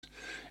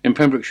In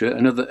Pembrokeshire,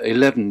 another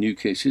 11 new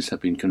cases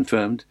have been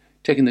confirmed,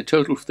 taking the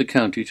total for the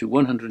county to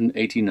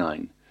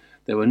 189.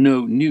 There were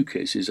no new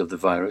cases of the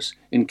virus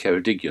in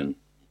Ceredigion.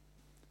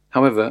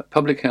 However,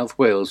 Public Health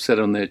Wales said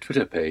on their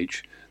Twitter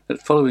page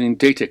that following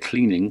data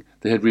cleaning,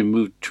 they had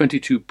removed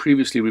 22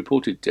 previously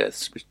reported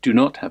deaths which do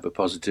not have a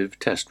positive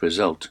test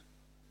result.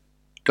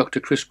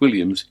 Dr. Chris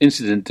Williams,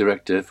 Incident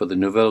Director for the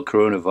Novel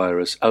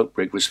Coronavirus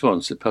Outbreak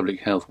Response at Public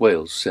Health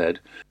Wales, said,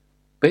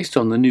 "Based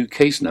on the new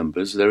case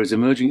numbers, there is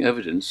emerging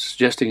evidence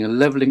suggesting a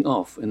levelling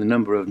off in the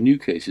number of new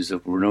cases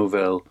of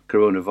novel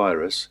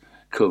coronavirus,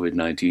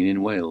 COVID-19,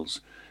 in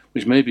Wales,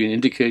 which may be an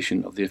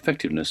indication of the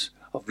effectiveness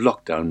of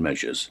lockdown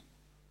measures."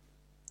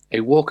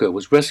 A walker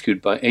was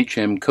rescued by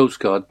HM Coast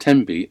Guard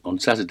Tenby on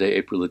Saturday,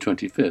 April the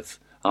 25th,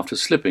 after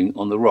slipping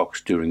on the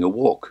rocks during a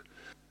walk.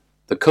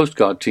 The Coast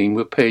Guard team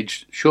were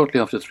paged shortly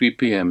after 3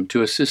 p.m.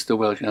 to assist the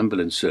Welsh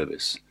ambulance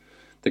service.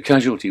 The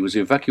casualty was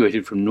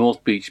evacuated from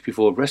North Beach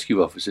before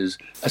rescue officers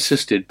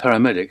assisted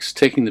paramedics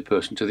taking the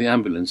person to the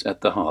ambulance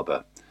at the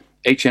harbour.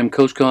 HM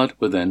Coast Guard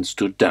were then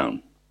stood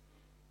down.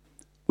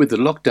 With the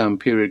lockdown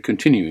period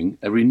continuing,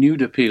 a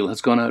renewed appeal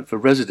has gone out for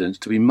residents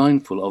to be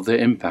mindful of their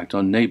impact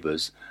on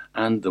neighbours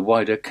and the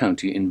wider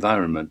county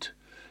environment.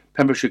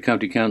 Pembrokeshire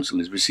County Council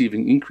is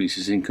receiving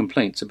increases in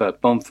complaints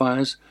about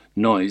bonfires,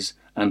 noise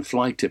and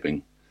fly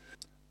tipping.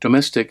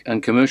 Domestic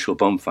and commercial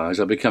bonfires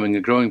are becoming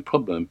a growing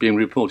problem, being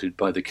reported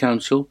by the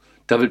Council,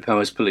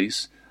 Dyfed-Powys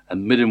Police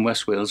and Mid and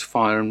West Wales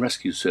Fire and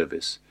Rescue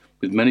Service,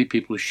 with many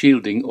people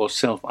shielding or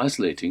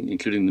self-isolating,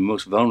 including the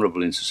most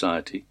vulnerable in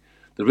society.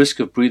 The risk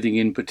of breathing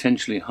in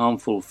potentially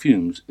harmful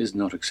fumes is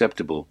not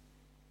acceptable.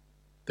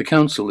 The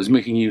Council is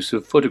making use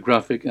of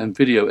photographic and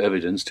video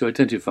evidence to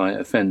identify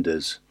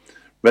offenders.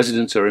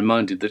 Residents are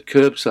reminded that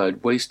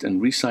curbside waste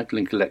and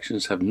recycling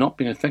collections have not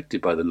been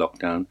affected by the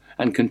lockdown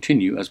and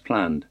continue as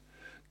planned.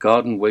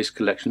 Garden waste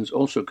collections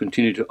also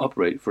continue to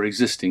operate for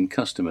existing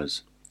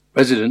customers.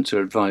 Residents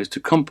are advised to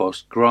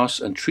compost grass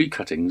and tree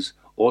cuttings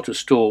or to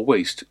store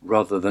waste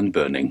rather than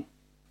burning.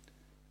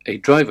 A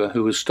driver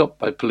who was stopped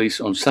by police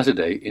on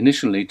Saturday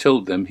initially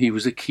told them he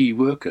was a key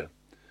worker.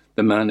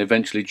 The man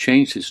eventually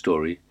changed his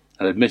story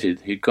and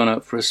admitted he'd gone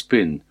out for a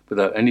spin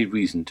without any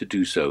reason to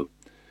do so.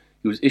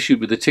 He was issued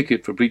with a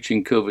ticket for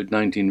breaching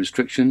COVID-19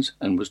 restrictions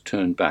and was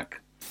turned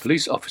back.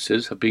 Police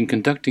officers have been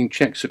conducting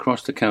checks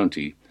across the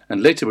county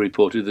and later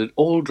reported that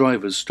all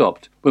drivers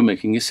stopped were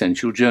making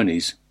essential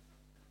journeys.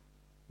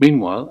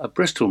 Meanwhile, a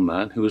Bristol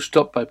man who was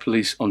stopped by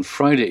police on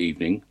Friday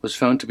evening was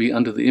found to be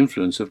under the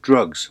influence of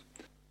drugs.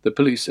 The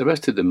police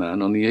arrested the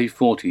man on the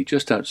A40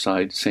 just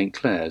outside St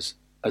Clair's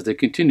as they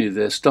continued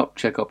their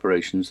stop-check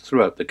operations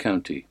throughout the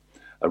county.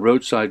 A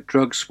roadside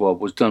drug swab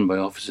was done by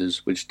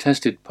officers which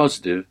tested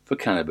positive for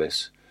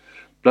cannabis.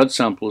 Blood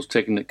samples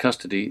taken at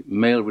custody,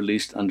 male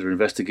released under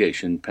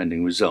investigation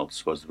pending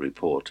results, was the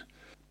report.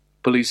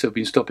 Police have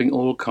been stopping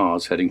all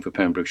cars heading for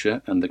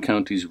Pembrokeshire, and the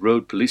county's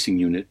road policing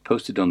unit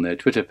posted on their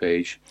Twitter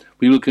page,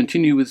 "We will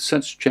continue with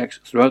such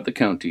checks throughout the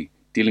county,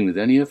 dealing with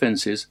any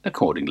offences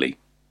accordingly."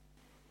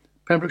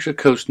 Pembrokeshire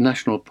Coast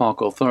National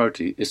Park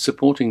Authority is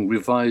supporting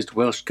revised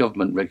Welsh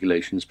Government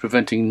regulations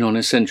preventing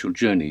non-essential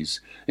journeys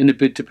in a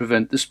bid to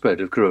prevent the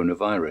spread of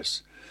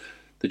coronavirus.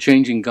 The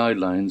changing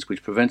guidelines,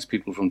 which prevents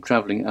people from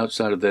travelling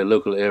outside of their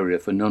local area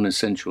for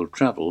non-essential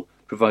travel,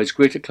 provides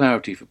greater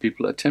clarity for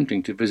people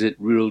attempting to visit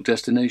rural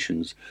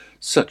destinations,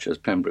 such as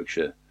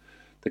Pembrokeshire.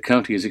 The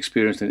county has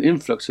experienced an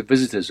influx of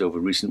visitors over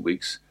recent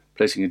weeks,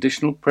 placing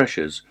additional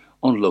pressures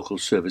on local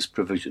service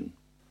provision.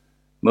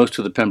 Most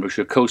of the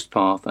Pembrokeshire Coast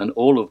Path and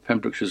all of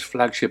Pembrokeshire's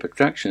flagship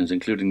attractions,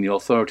 including the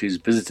authority's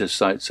visitor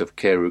sites of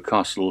Carew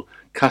Castle,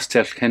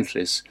 Castell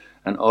Cenllys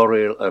and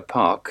Oriel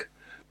Park,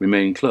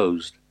 remain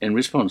closed in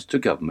response to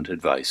government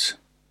advice.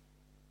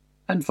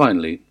 And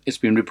finally, it's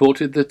been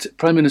reported that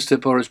Prime Minister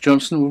Boris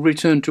Johnson will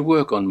return to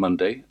work on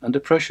Monday under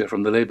pressure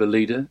from the Labour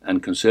leader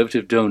and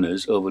Conservative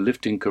donors over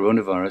lifting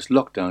coronavirus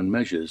lockdown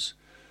measures.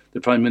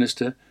 The Prime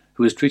Minister,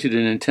 who was treated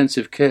in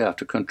intensive care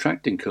after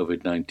contracting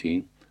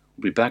COVID-19,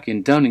 will be back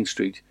in Downing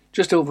Street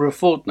just over a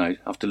fortnight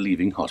after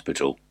leaving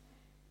hospital.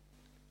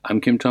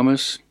 I'm Kim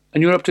Thomas,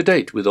 and you're up to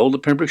date with all the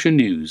Pembrokeshire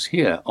news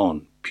here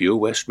on Pure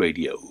West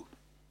Radio.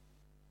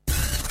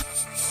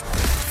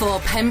 For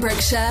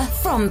Pembrokeshire,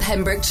 from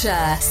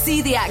Pembrokeshire.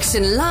 See the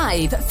action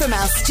live from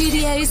our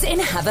studios in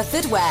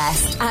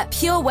Haverfordwest at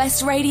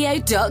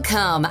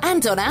purewestradio.com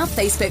and on our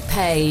Facebook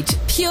page,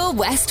 Pure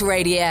West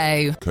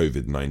Radio.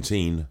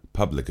 COVID-19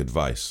 public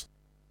advice.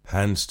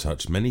 Hands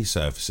touch many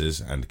surfaces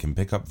and can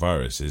pick up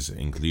viruses,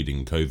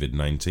 including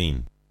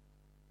COVID-19.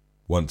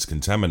 Once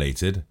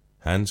contaminated,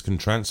 hands can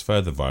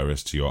transfer the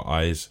virus to your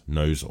eyes,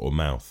 nose or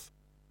mouth.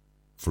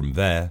 From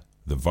there,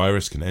 the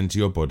virus can enter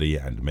your body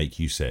and make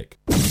you sick.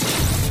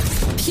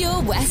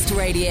 Pure West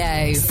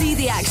Radio. See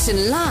the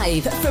action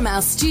live from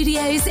our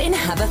studios in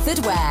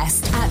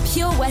Haverfordwest at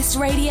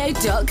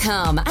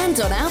purewestradio.com and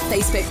on our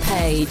Facebook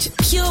page,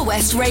 Pure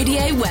West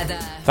Radio Weather.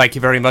 Thank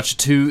you very much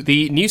to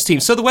the news team.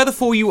 So the weather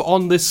for you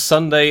on this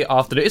Sunday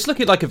afternoon, it's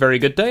looking like a very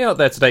good day out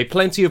there today.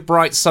 Plenty of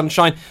bright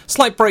sunshine,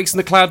 slight breaks in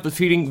the cloud, but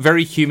feeling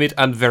very humid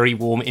and very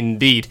warm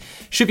indeed.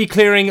 Should be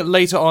clearing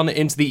later on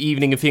into the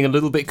evening and feeling a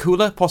little bit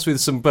cooler, possibly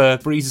with some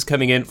breezes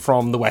coming in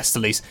from the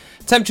westerlies.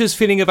 Temperatures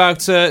feeling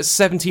about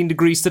 17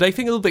 degrees today,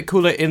 feeling a little bit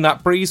cooler in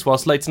that breeze,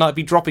 whilst late tonight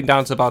be dropping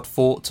down to about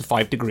 4 to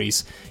 5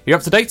 degrees. You're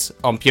up to date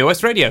on Pure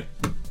West Radio.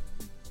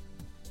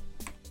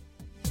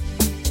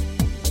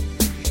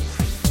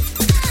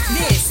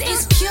 This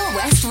is Pure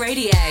West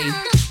Radio.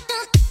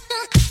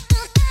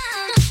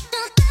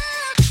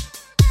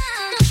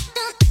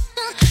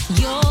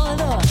 You're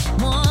the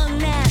one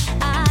that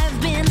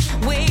I've been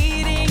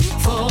waiting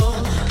for.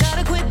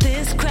 Gotta quit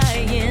this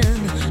crying.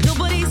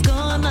 Nobody's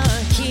gonna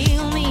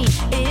heal me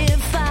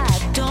if I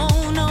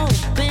don't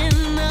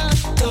open the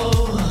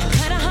door.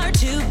 Kinda hard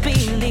to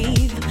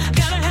believe.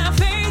 Gotta have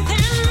faith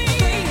in me.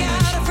 Freak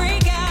out,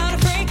 freak out,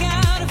 freak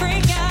out,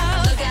 freak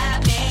out. Look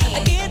at me.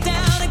 I get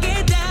down, I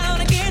get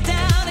down, I get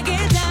down, I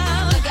get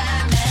down. Look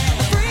at me.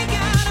 Freak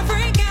out,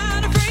 freak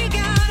out, freak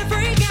out,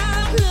 freak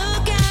out.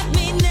 Look at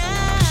me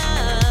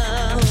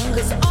now.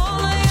 'Cause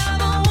all I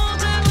ever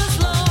wanted was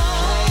love.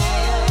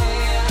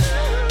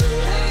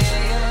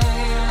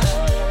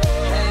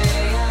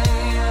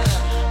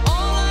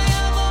 All I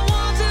ever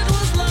wanted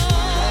was love.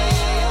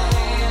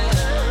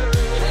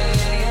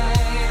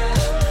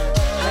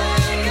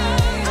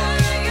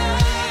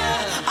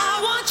 I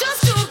want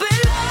just to be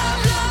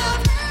loved,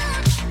 loved.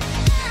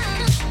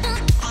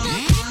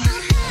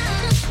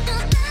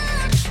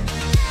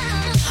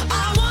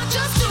 I want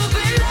just to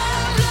be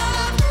loved,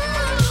 loved.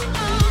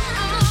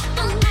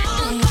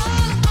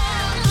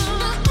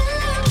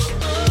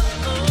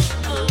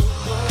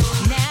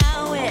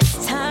 Now it's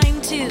time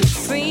to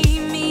free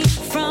me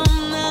from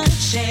the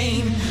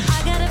shame.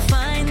 I gotta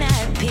find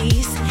that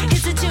peace.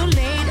 Is it too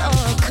late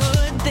or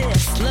could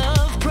this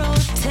love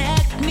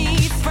protect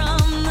me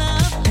from the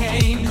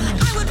pain?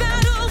 I would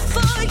battle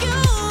for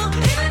you,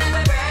 even if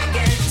I break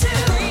it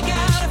too. Freak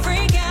out,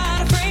 freak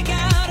out, freak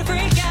out,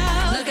 freak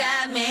out. Look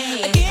at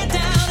me. I get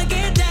down, I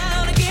get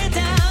down, I get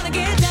down, I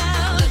get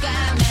down. Look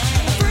at me.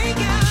 Freak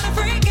out,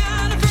 freak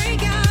out,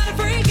 freak out,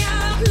 freak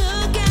out.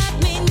 Look at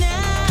me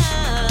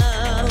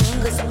now.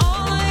 'Cause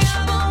all I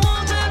ever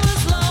wanted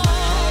was love.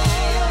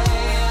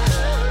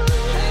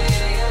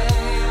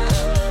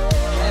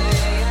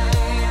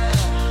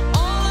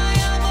 All I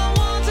ever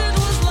wanted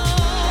was love.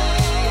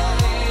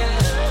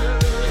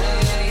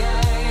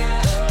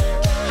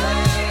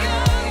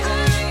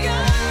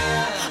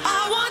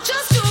 I want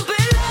just to be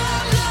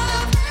loved,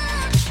 loved.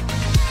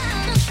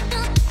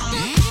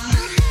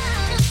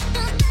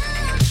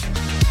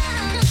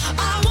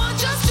 I want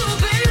just to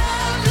be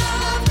loved,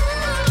 loved.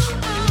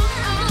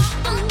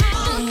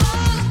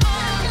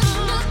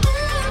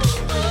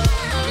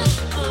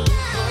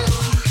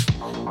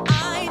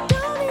 I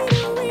don't need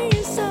a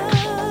reason.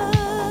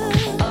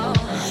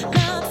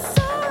 Not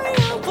sorry,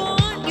 I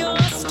want your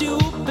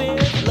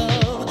stupid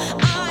love.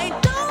 I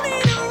don't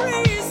need a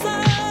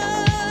reason.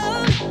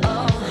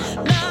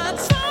 Not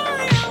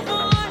sorry, I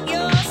want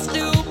your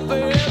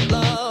stupid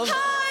love.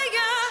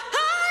 Higher,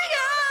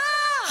 higher.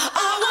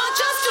 I want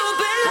just to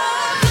be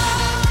loved.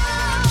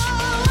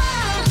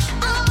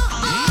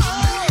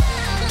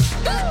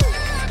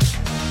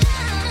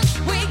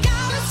 We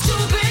got us to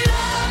be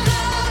loved,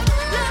 loved,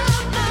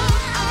 loved,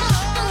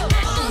 loved.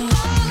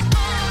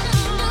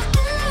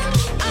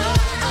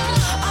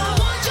 I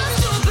want just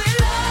to be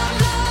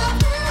loved,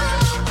 loved.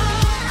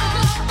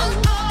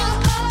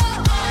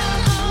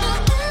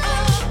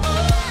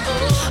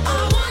 I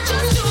want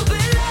just to be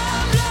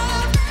loved,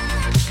 loved.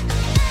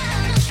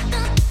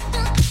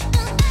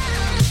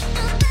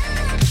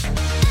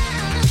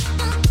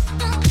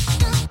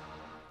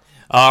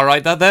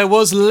 Alright, that there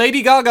was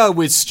Lady Gaga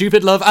with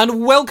Stupid Love, and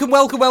welcome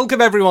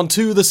everyone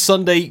to the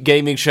Sunday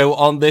Gaming Show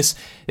on this.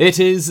 It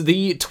is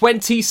the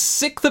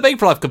 26th of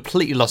April. I've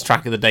completely lost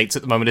track of the dates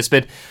at the moment. It's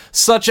been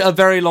such a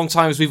very long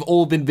time as we've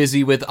all been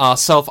busy with our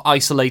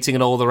self-isolating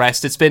and all the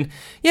rest. It's been,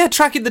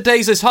 tracking the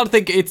days. It's hard to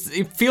think, it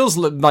feels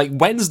like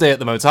Wednesday at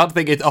the moment. It's hard to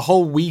think a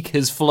whole week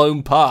has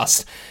flown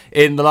past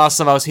in the last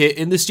time I was here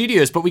in the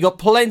studios. But we got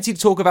plenty to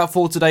talk about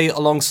for today,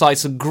 alongside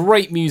some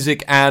great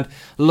music and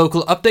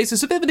local updates.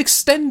 It's a bit of an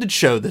extended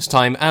show this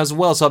time as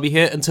well, so I'll be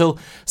here until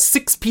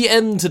 6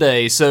 p.m.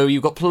 today, so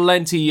you've got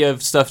plenty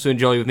of stuff to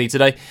enjoy with me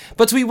today.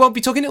 But we won't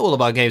be talking all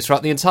about games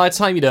throughout the entire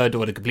time. I don't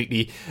want to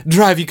completely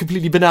drive you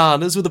completely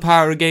bananas with the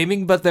power of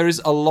gaming, but there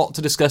is a lot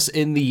to discuss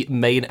in the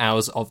main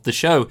hours of the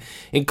show,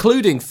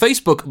 including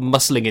Facebook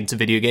muscling into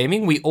video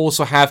gaming. We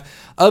also have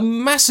a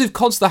massive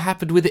concert that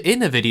happened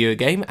within a video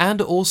game, and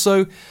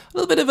also a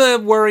little bit of a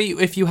worry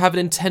if you have a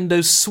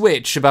Nintendo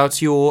Switch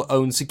about your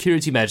own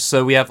security measures.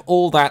 So we have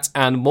all that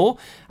and more.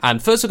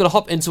 And first we're going to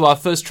hop into our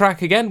first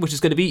track again, which is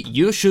going to be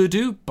You Sure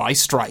Do by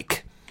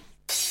Strike.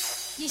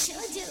 You sure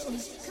do.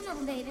 Come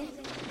on, baby.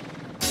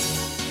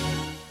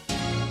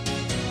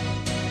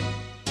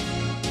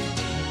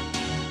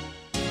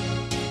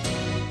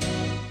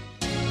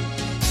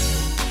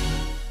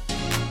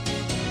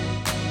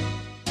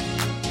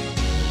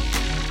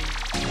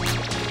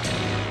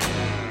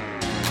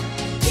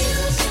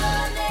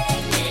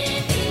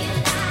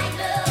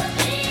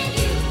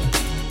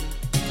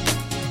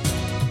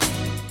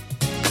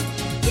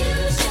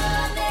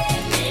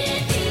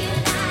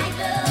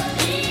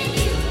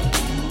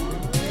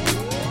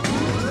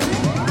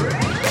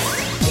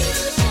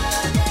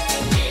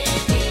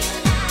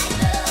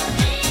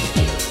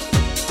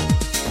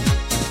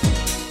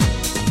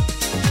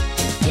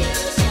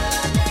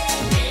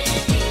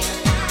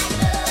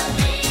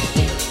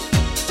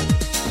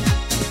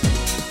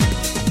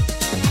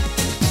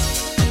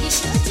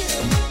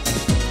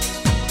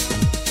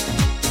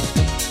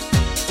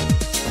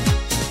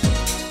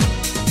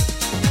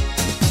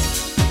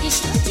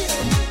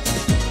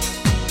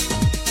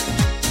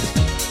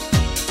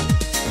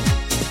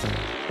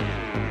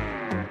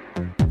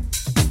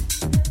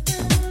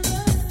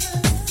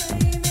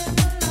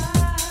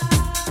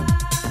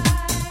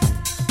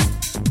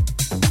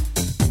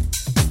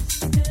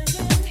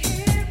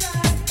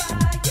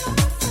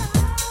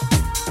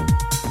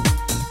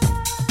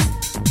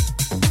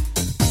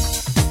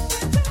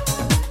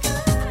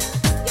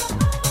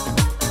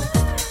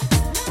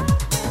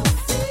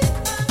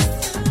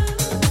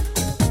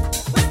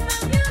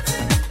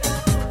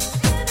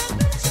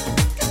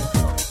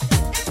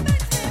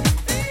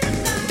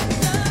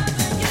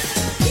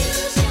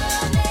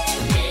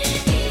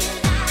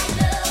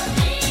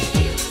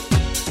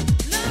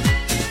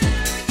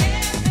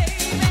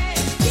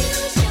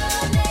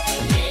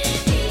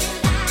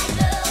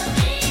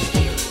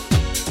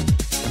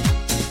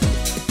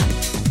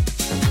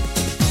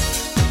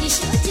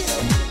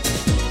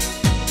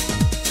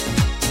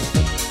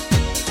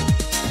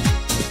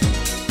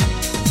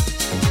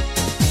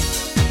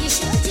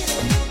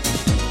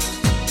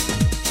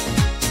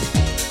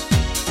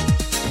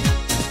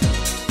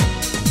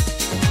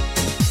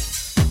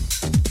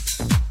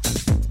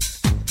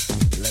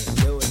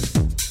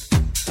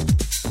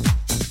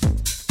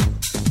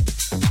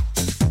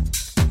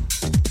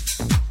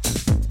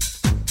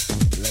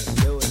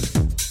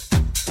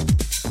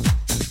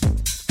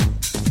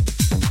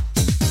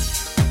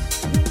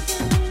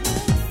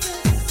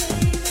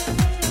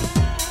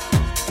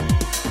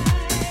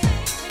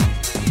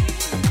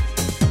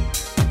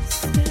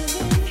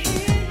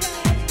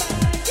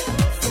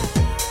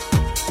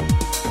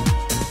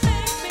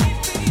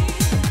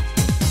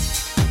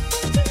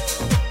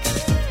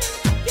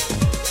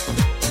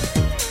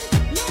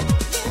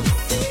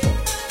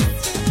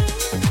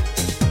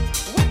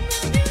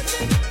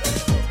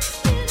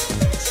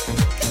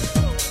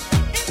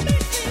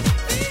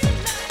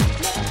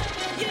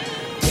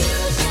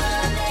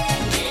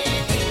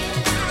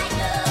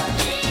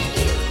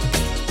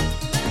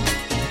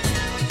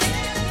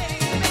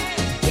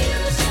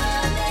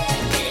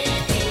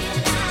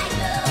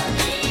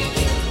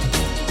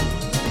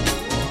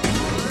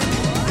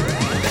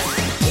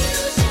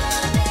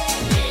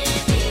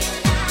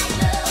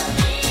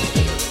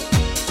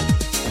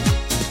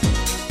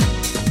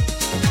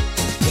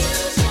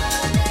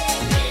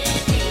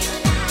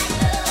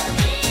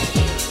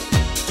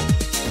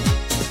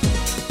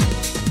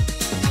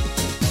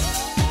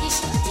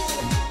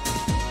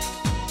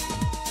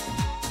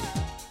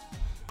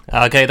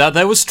 Okay, that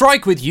there was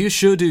Strike with You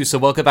Sure Do. So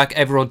welcome back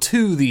everyone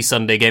to the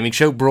Sunday Gaming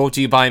Show, brought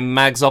to you by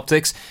Mags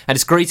Optics, and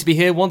it's great to be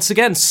here once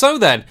again. So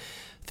then,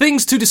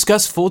 things to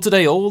discuss for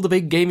today, all the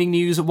big gaming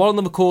news. One of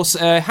them, of course,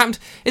 happened.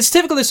 It's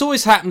typical, this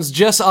always happens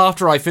just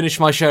after I finish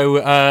my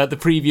show the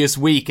previous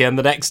week, and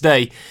the next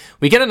day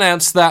we get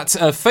announced that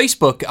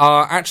Facebook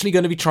are actually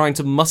going to be trying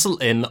to muscle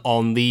in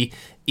on the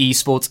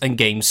esports and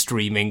game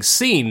streaming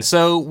scene.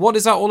 So what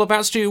is that all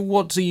about, Stu?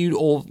 What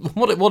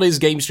is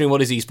game streaming?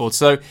 What is esports?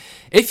 So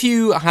if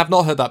you have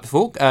not heard that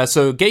before,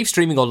 so game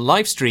streaming or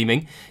live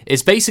streaming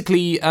is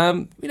basically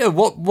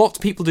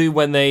what people do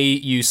when they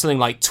use something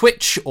like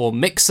Twitch or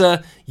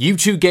Mixer.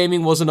 YouTube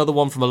gaming was another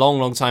one from a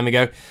long time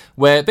ago,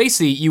 where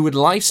basically you would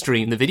live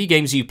stream the video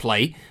games you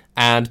play,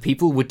 and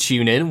people would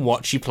tune in,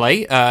 watch you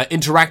play,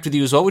 interact with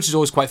you as well, which is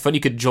always quite fun. You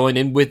could join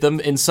in with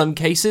them in some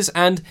cases,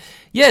 and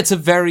yeah, it's a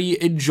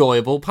very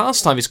enjoyable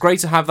pastime. It's great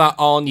to have that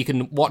on. You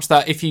can watch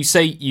that if you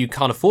say you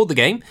can't afford the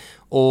game,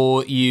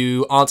 or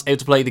you aren't able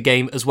to play the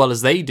game as well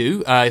as they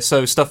do.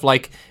 So stuff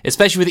like,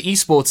 especially with the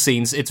esports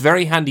scenes, it's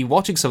very handy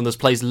watching some of those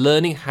plays,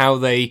 learning how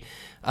they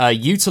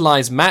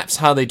utilize maps,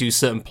 how they do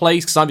certain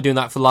plays, because I've been doing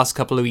that for the last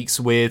couple of weeks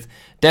with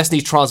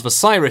Destiny's Trials of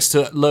Osiris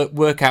to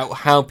work out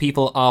how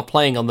people are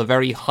playing on the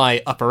very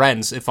high upper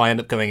ends if I end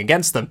up going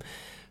against them.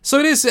 So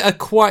it is a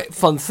quite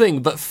fun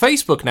thing, but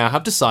Facebook now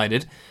have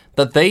decided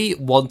that they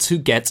want to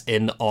get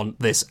in on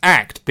this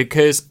act,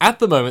 because at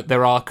the moment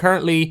there are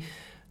currently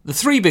the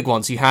three big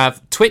ones. You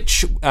have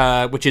Twitch,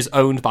 which is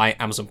owned by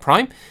Amazon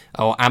Prime,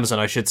 or Amazon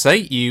I should say.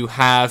 You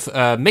have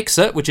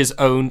Mixer, which is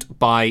owned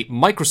by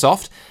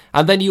Microsoft,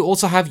 and then you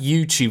also have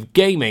YouTube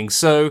Gaming.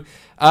 So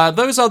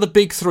those are the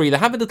big three. There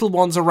have been little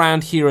ones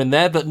around here and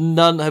there, but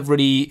none have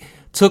really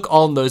took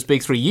on those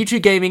big three.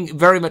 YouTube Gaming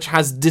very much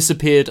has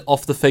disappeared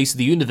off the face of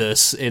the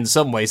universe in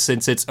some ways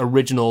since its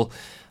original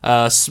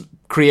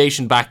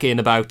creation back in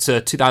about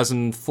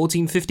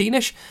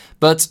 2014-15ish,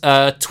 but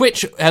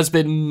Twitch has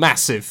been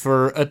massive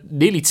for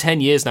nearly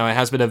 10 years now. It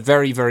has been a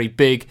very, very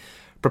big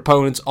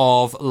proponent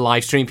of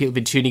live stream. People have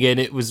been tuning in.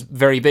 It was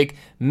very big.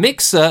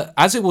 Mixer,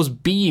 as it was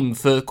Beam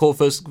for Core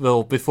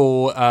Festival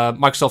before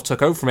Microsoft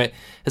took over from it,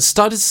 has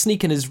started to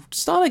sneak in, has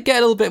started to get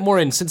a little bit more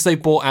in since they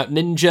bought out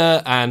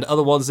Ninja and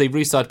other ones. They've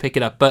really started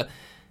picking up, but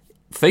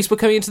Facebook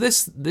coming into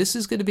this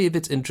is going to be a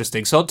bit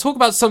interesting. So I'll talk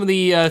about some of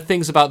the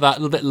things about that a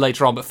little bit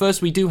later on. But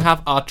first, we do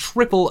have our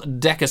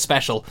triple-decker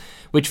special,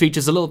 which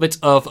features a little bit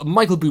of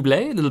Michael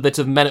Bublé, a little bit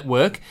of Men at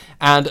Work,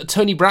 and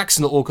Tony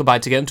Braxton all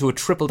combined together into a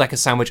triple-decker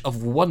sandwich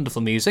of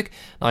wonderful music.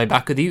 I'll be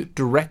back with you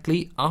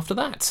directly after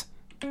that.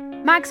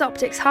 Mags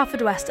Optics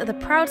Haverfordwest are the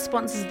proud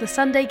sponsors of the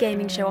Sunday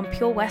Gaming Show on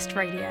Pure West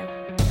Radio.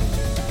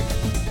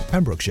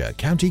 Pembrokeshire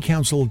County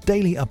Council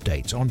daily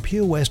updates on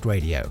Pure West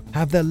Radio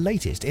have the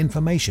latest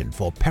information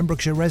for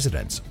Pembrokeshire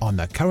residents on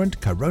the current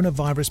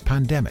coronavirus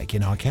pandemic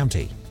in our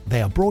county.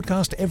 They are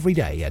broadcast every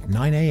day at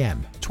 9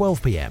 a.m,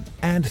 12 p.m,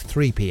 and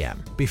 3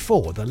 p.m.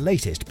 before the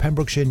latest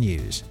Pembrokeshire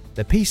news.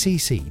 The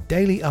PCC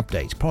Daily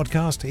Update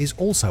podcast is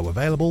also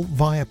available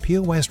via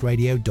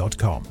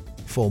purewestradio.com.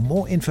 For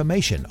more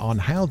information on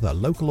how the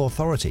local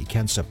authority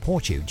can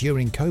support you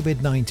during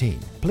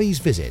COVID-19, please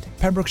visit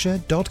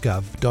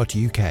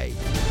pembrokeshire.gov.uk.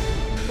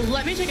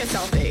 Let me take a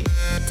selfie.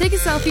 Take a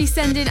selfie,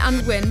 send in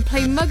and win.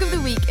 Play Mug of the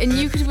Week and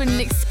you could win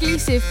an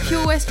exclusive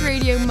Pure West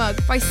Radio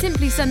mug by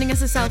simply sending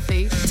us a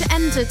selfie. To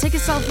enter, take a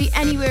selfie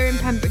anywhere in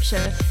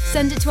Pembrokeshire.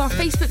 Send it to our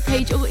Facebook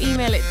page or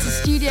email it to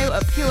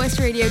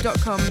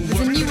studio@purewestradio.com. There's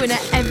a new winner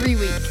every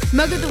week.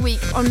 Mug of the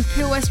Week on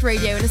Pure West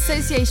Radio in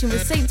association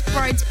with St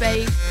Bride's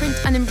Bay Print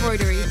and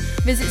Embroidery.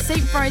 Visit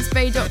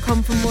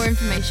stbridesbay.com for more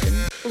information.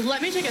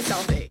 Let me take a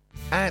selfie.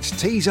 At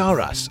Tees R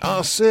Us,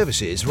 our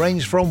services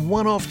range from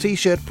one-off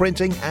t-shirt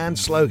printing and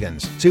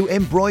slogans to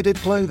embroidered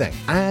clothing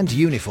and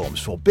uniforms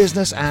for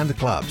business and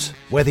clubs.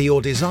 Whether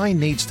your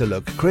design needs to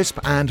look crisp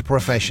and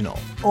professional,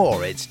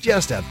 or it's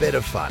just a bit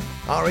of fun,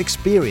 our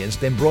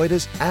experienced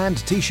embroiders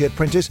and t-shirt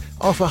printers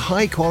offer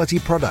high-quality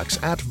products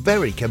at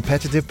very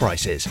competitive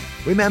prices.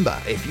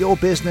 Remember, if your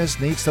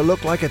business needs to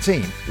look like a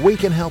team, we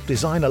can help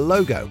design a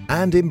logo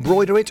and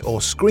embroider it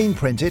or screen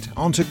print it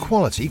onto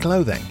quality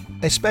clothing,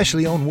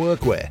 especially on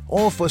workwear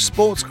or for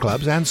sports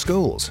clubs and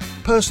schools.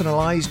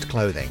 Personalised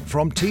clothing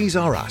from Tees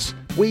R Us.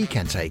 We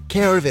can take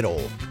care of it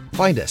all.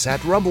 Find us at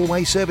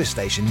Rumbleway Service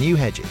Station, New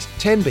Hedges,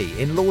 10B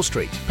in Law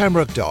Street,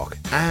 Pembroke Dock,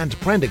 and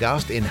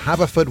Prendergast in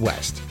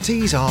Haverfordwest.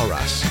 Tees R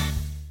Us.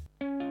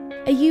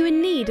 Are you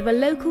in need of a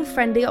local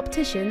friendly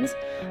opticians?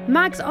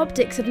 Mags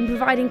Optics have been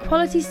providing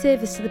quality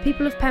service to the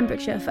people of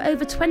Pembrokeshire for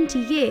over 20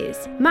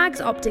 years.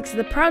 Mags Optics are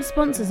the proud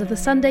sponsors of the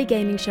Sunday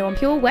Gaming Show on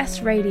Pure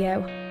West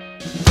Radio.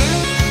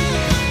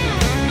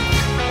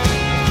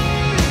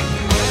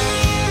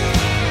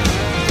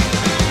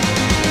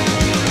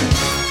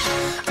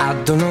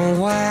 I don't know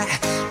why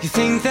you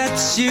think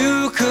that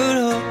you could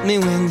help me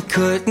when you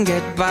couldn't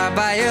get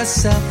by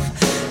yourself.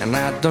 And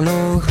I don't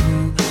know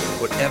who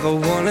would ever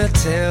want to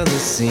tell the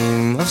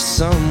seam of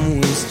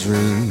someone's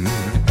dream.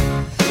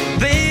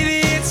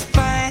 Baby, it's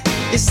fine.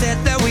 You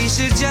said that we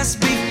should just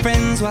be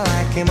friends while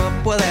I came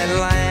up with that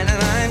line.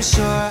 And I'm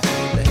sure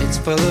that it's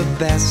for the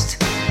best.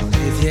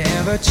 If you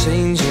ever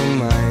change your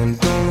mind,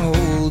 don't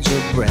hold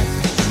your breath.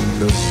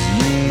 Look,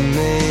 you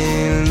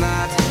may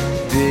not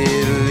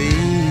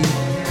believe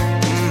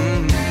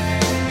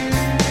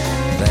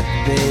that,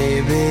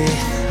 baby,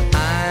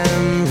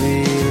 I'm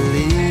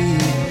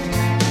relieved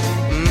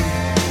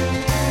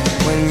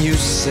when you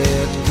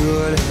said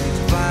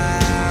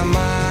goodbye.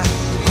 My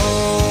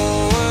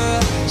whole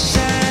world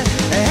shined.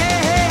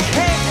 Hey, hey,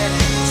 hey,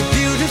 it's a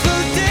beautiful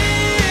day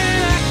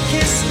and I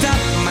can't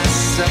stop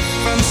myself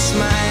from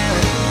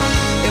smiling.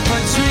 If I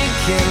drink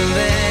and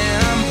then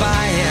I'm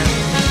buying,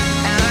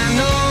 and I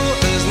know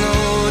there's no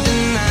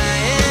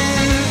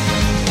denying.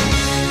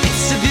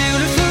 It's a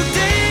beautiful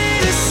day,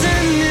 the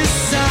sun is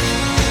up,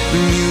 the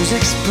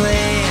music's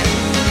playing,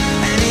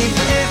 and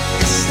even if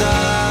it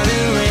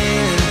started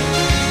raining,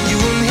 you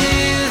won't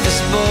hear this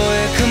boy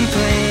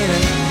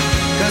complaining,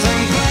 'cause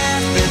I'm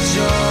glad that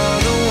you're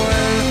the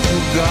one who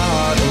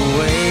got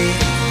away.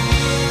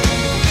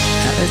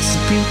 It's a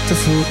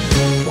beautiful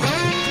day.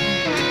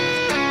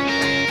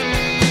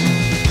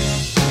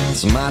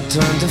 It's my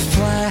turn to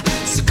fly,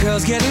 so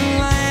girls get in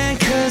line,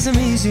 'cause I'm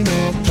easy, no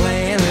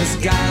playing this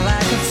guy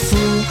like a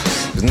fool.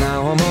 'Cause now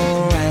I'm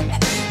alright.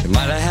 You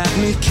might have had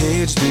me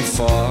caged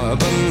before,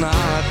 but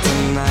not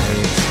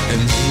tonight.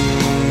 And you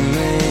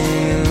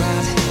may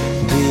not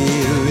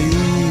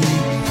believe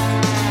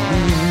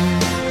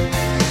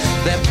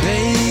that,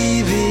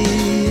 baby,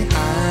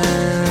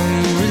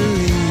 I'm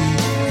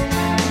relieved.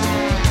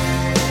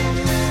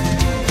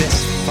 This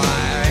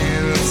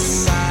fire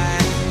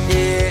inside,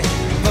 it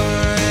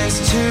burns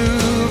too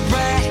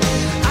bright.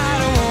 I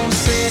don't wanna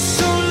say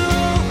so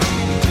long,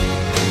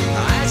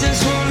 I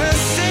just wanna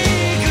say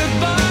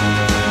goodbye.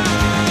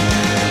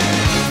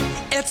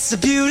 It's a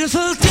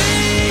beautiful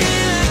day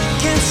and I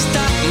can't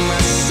stop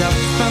myself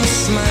from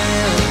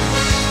smiling.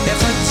 If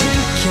I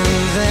drink and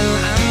then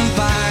I'm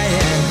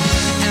buying,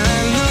 and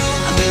I know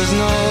there's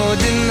no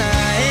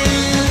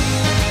denying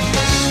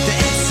that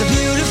it's a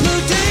beautiful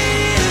day.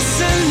 The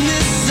sun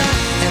is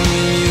up and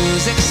the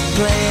music's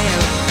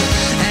playing,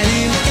 and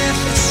even if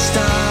it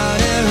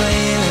started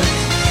raining,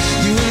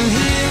 you won't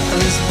hear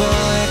this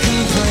boy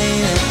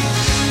complaining,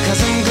 'cause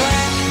I'm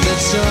glad that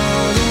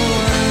you're the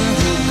one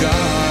who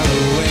got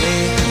away.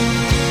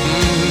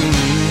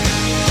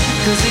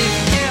 'Cause if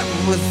you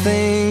ever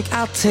think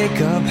I'll take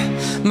up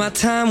my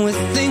time with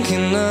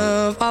thinking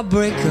of our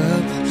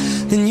breakup,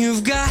 then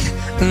you've got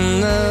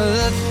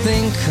another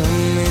thing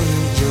coming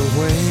your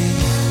way.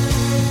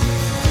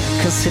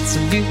 'Cause it's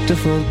a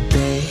beautiful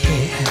day.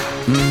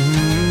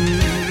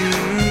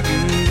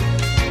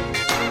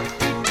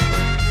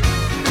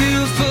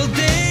 Beautiful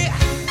day.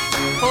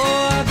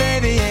 Oh,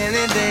 baby,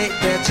 any day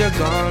that you're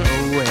gone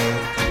away,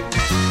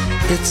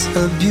 it's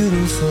a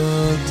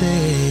beautiful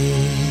day.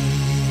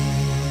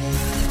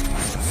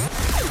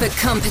 For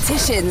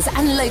competitions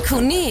and local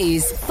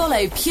news,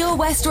 follow Pure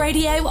West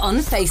Radio on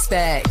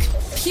Facebook.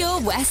 Pure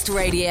West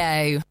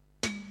Radio.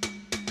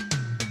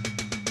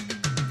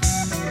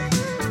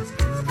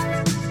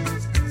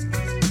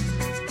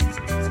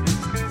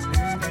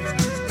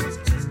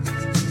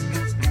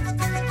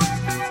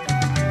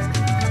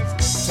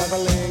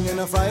 Traveling in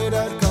a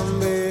fried-out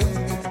combi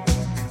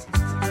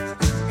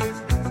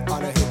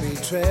on a hippie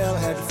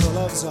trailhead full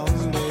of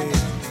zombies.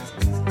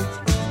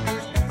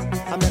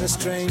 I met a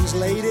strange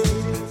lady,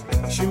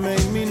 she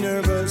made me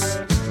nervous.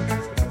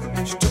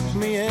 She took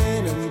me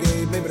in and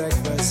gave me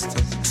breakfast.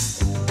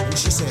 And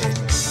she said,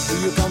 do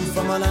you come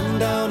from a land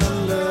down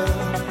under,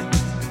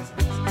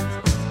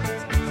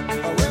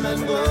 where women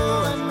go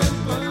and men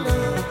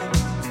plunder?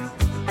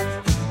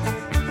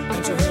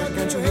 Can't you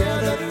hear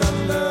the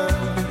thunder?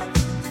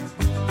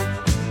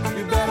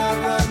 You better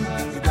run,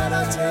 you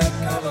better take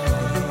cover.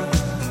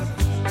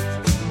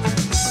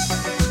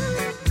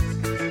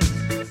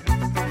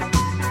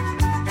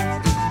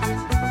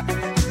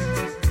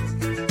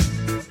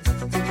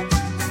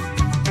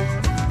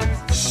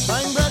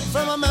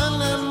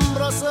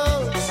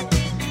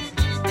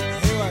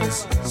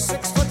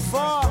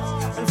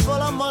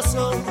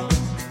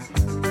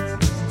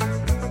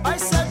 I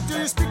said, do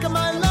you speak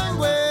my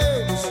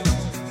language?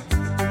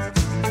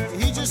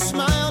 He just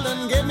smiled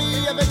and gave me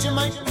a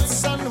Vegemite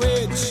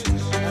sandwich.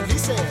 And he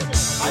said,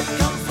 I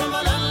come from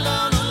a land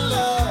down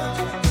under,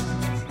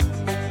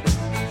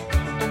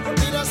 where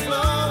Peter's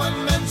flow and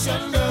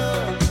mentioner.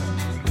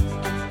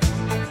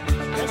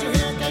 Can't you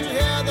hear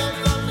the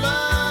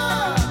thunder?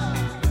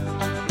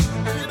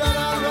 You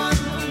better run,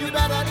 you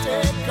better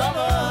take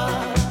cover.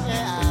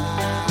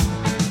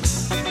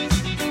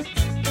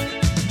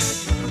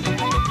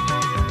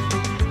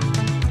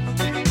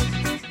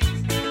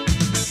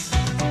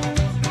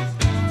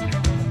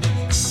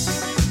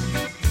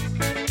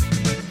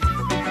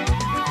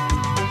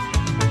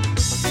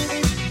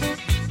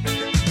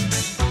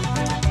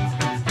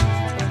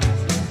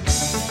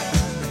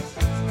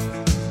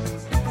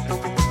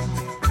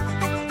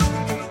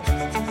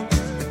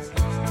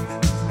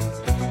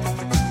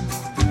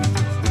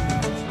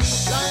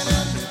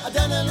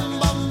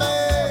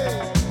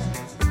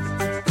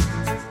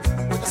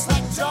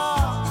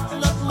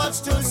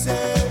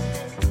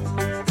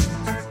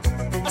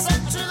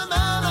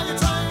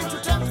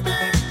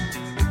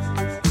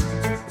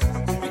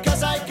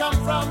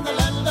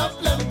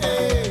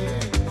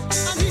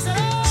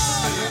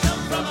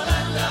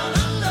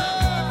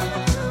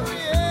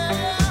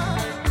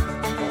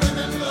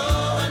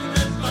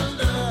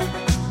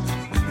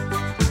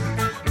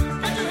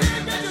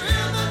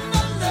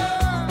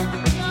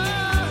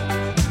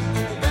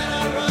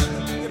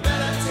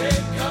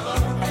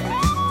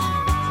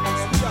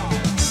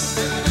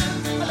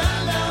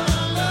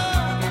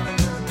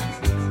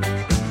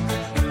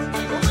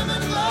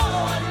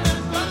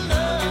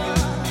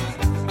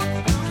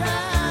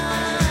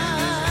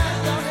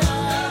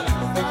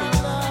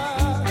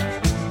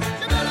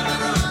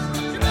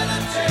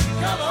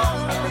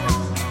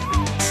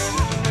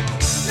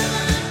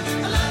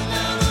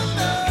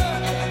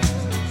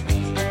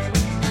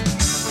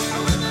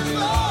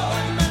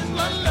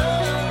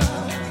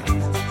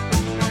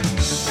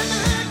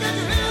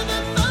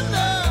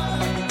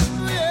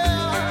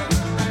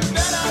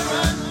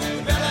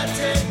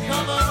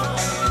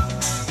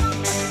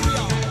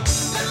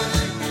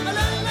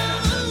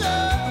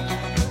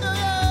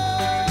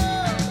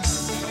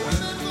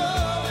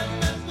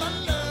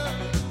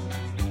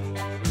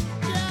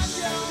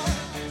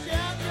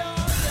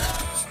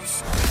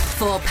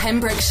 more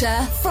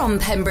Pembrokeshire from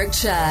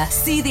Pembrokeshire.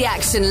 See the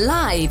action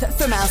live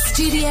from our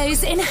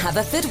studios in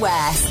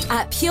Haverfordwest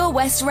at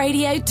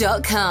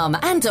purewestradio.com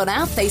and on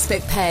our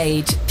Facebook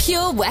page,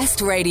 Pure West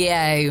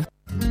Radio.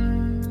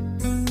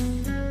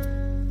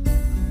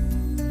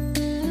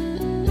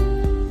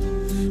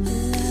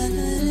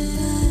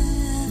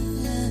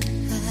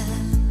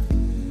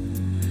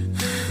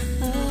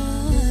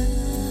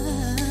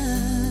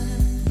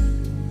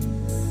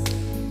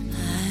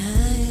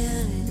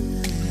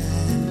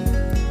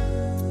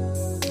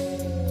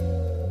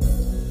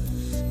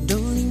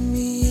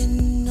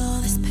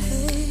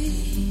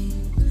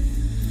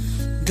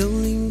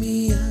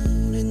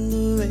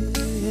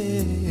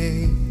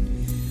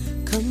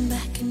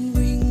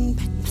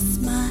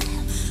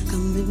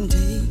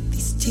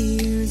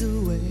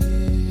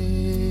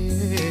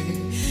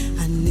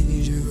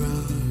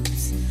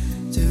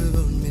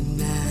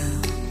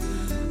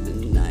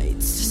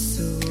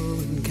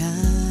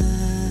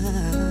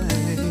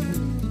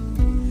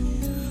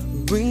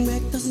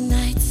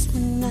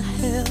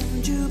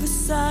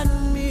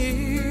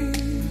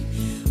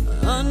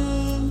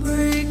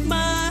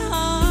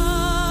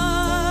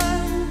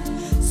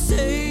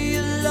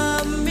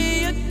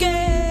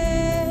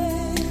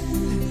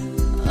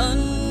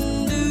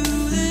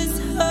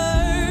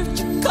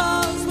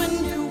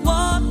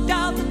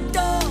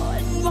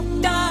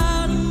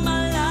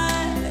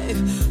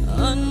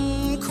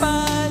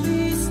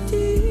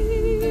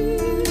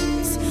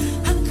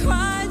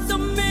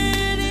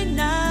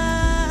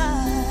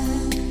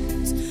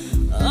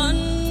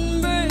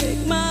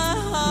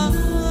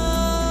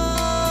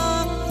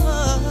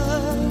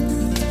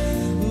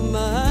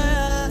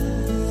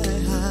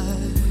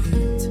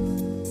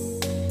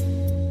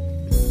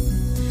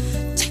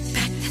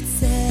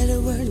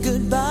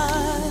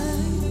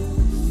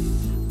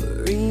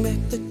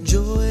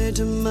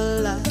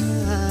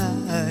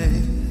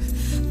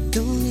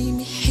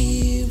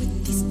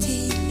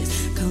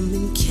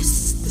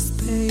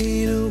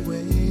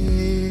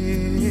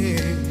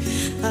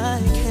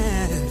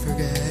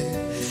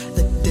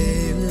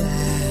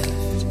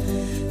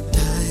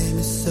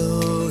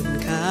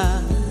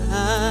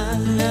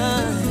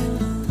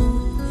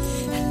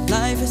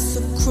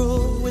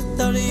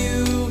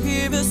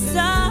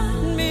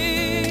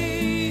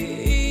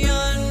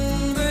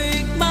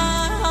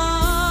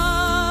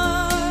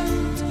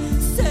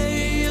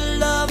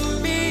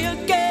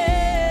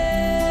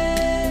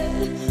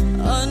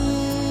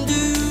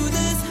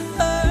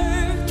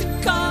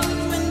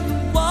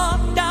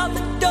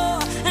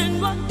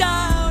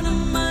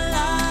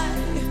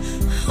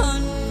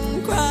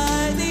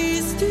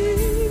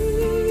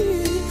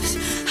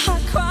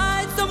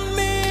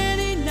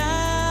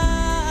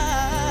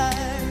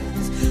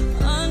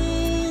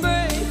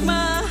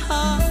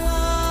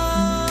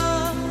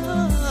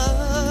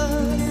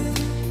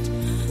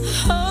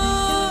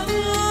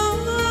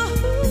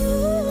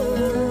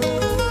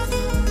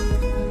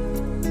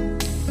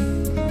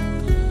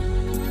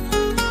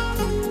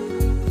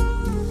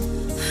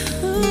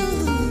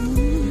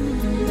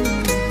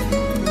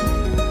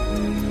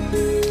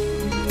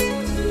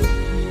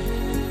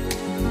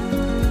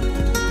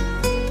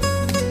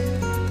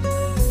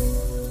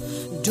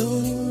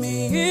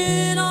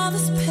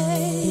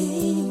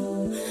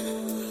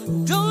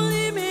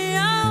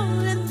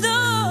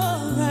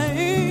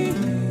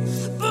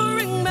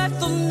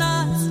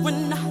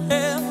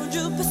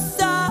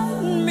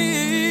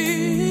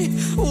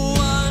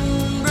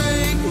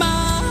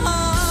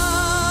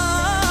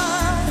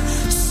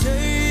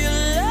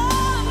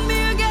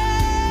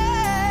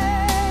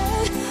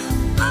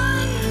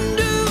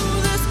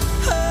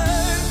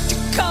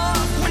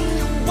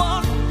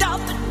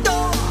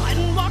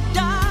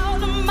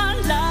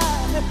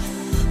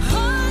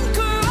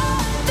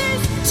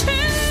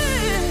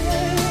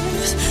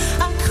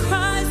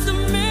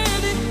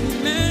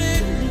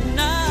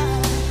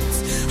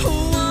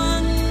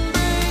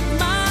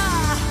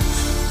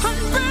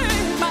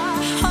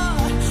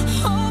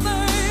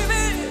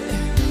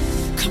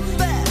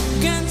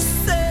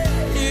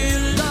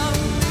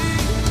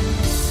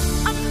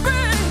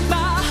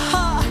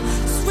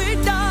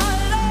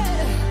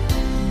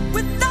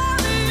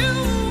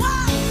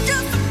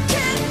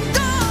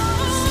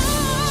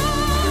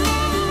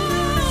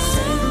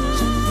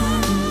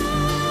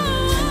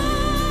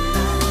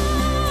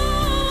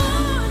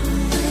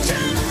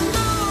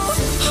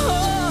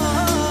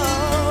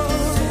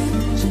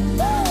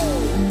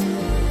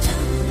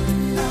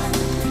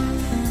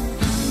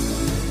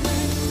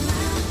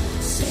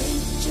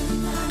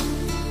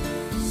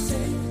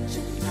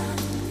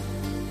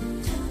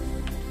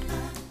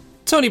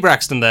 Tony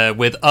Braxton there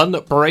with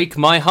Unbreak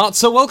My Heart.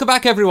 So welcome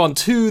back everyone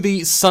to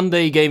the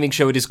Sunday Gaming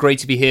Show. It is great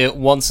to be here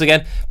once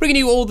again, bringing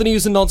you all the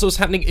news and nonsense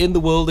happening in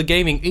the world of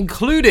gaming,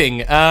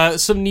 including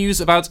some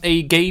news about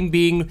a game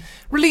being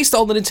released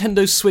on the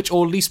Nintendo Switch,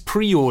 or at least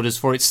pre-orders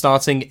for it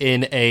starting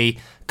in a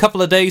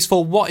couple of days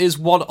for what is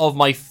one of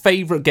my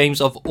favourite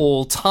games of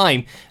all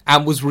time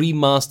and was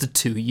remastered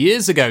 2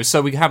 years ago.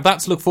 So we have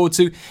that to look forward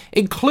to,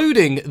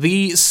 including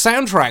the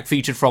soundtrack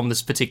featured from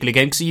this particular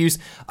game, because it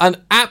used an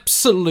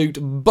absolute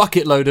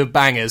bucket load of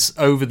bangers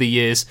over the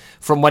years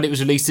from when it was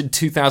released in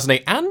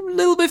 2008 and a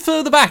little bit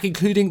further back,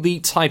 including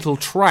the title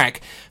track.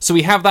 So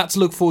we have that to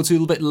look forward to a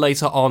little bit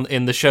later on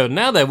in the show.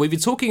 Now then, we've been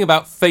talking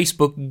about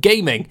Facebook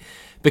gaming,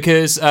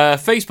 because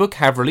Facebook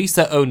have released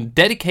their own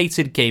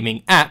dedicated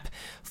gaming app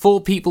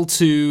for people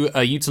to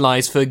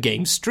utilise for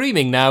game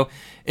streaming. Now,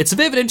 it's a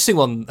bit of an interesting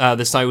one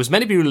this time. It was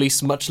meant to be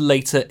released much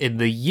later in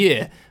the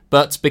year,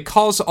 but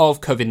because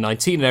of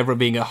COVID-19 and everyone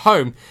being at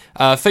home,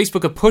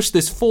 Facebook have pushed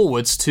this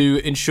forwards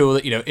to ensure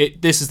that,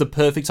 this is the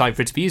perfect time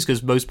for it to be used,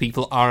 because most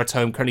people are at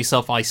home currently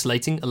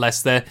self-isolating,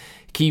 unless they're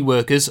key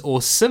workers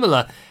or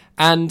similar.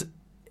 And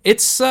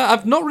it's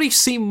I've not really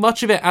seen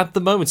much of it at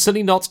the moment,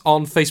 certainly not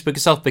on Facebook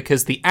itself,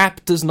 because the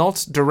app does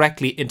not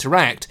directly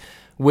interact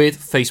with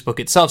Facebook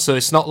itself. So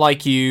it's not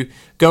like you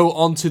go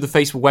onto the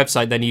Facebook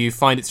website, then you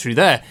find it through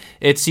there.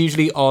 It's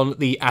usually on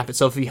the app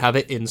itself if you have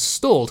it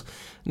installed.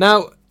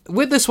 Now,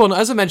 with this one,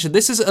 as I mentioned,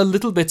 this is a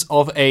little bit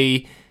of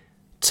a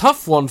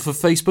tough one for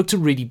Facebook to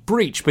really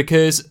breach,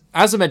 because,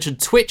 as I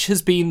mentioned, Twitch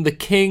has been the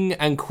king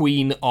and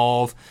queen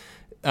of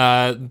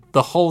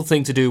the whole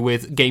thing to do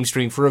with game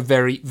streaming for a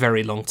very,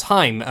 very long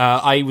time.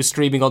 I was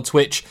streaming on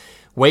Twitch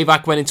way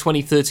back when in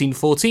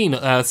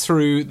 2013-14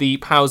 through the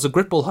powers of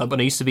Gritball Hub, and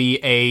I used to be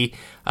a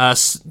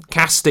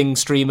casting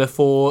streamer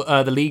for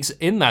the leagues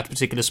in that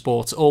particular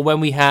sport. Or when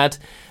we had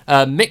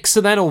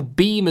Mixer then, or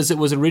Beam as it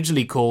was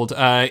originally called,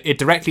 it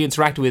directly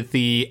interacted with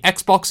the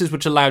Xboxes,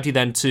 which allowed you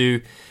then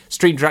to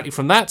stream directly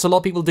from that. So a lot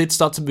of people did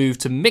start to move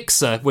to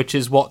Mixer, which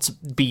is what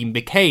Beam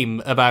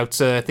became about,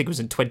 I think it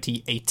was in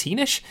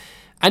 2018-ish.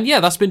 And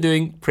yeah, that's been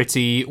doing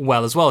pretty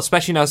well as well,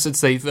 especially now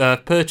since they've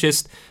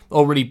purchased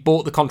or really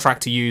bought the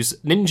contract to use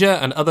Ninja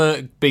and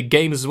other big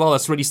games as well.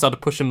 That's really started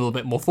to push them a little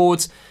bit more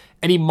forwards.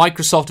 Any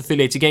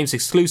Microsoft-affiliated games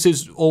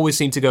exclusives always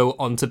seem to go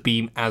onto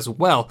Beam as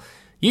well.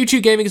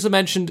 YouTube gaming, as I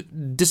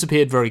mentioned,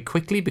 disappeared very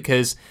quickly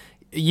because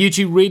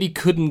YouTube really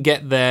couldn't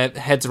get their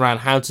heads around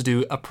how to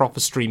do a proper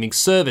streaming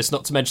service.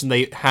 Not to mention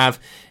they have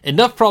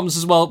enough problems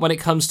as well when it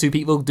comes to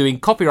people doing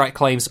copyright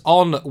claims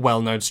on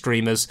well-known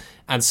streamers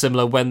and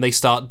similar when they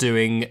start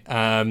doing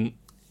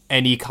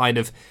any kind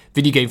of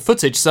video game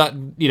footage. So that,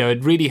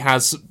 it really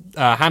has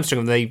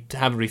hamstring them. They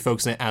haven't really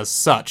focused on it as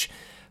such.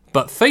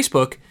 But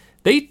Facebook,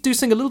 they do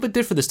something a little bit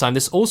different this time.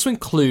 This also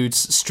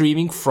includes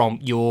streaming from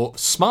your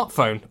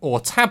smartphone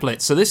or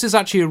tablet. So this is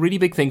actually a really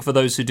big thing for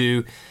those who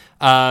do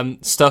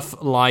stuff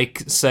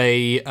like,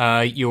 say,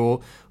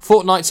 your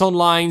Fortnite's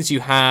onlines. You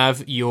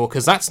have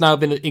because that's now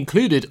been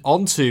included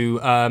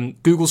onto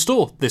Google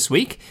Store this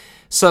week.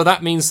 So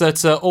that means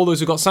that all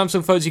those who've got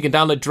Samsung phones, you can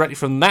download directly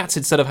from that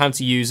instead of having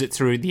to use it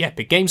through the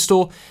Epic Game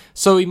Store.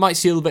 So we might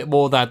see a little bit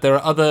more of that. There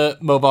are other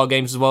mobile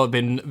games as well that have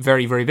been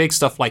very, very big.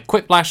 Stuff like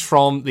Quiplash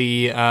from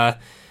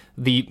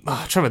I'm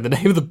trying to remember the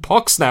name of the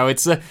box now.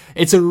 It's a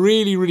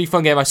really, really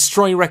fun game. I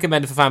strongly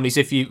recommend it for families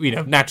if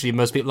naturally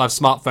most people have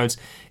smartphones.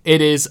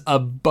 It is a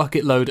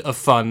bucket load of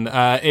fun.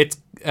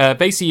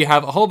 Basically you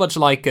have a whole bunch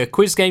of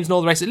quiz games and all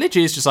the rest. It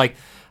literally is just like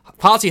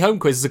party home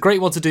quiz. It's a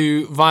great one to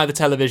do via the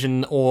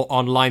television or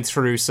online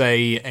through,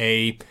 say,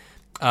 a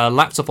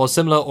laptop or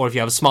similar, or if you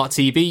have a smart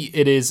TV.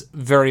 It is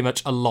very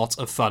much a lot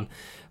of fun.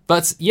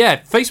 But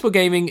yeah, Facebook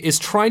gaming is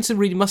trying to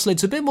really muscle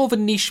into a bit more of a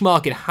niche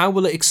market. How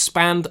will it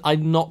expand?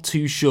 I'm not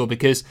too sure,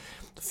 because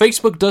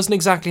Facebook doesn't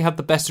exactly have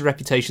the best of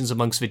reputations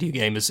amongst video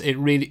gamers. It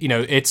really,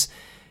 it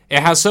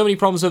has so many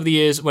problems over the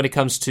years when it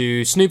comes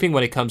to snooping,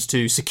 when it comes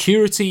to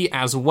security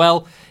as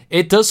well.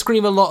 It does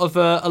scream a lot of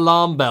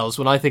alarm bells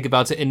when I think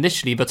about it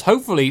initially, but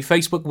hopefully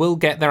Facebook will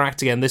get their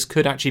act again. This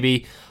could actually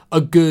be a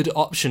good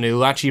option. It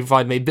will actually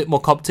provide me a bit more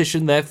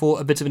competition, therefore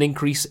a bit of an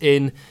increase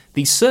in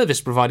the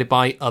service provided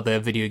by other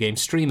video game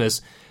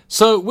streamers.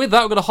 So with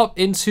that, we're going to hop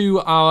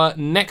into our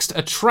next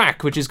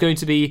track, which is going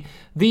to be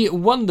the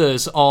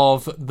wonders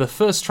of the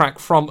first track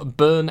from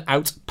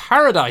Burnout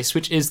Paradise,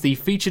 which is the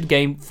featured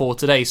game for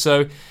today.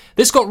 So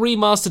this got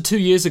remastered 2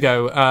 years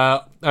ago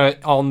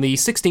on the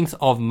 16th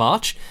of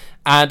March,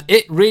 and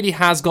it really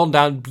has gone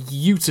down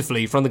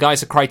beautifully from the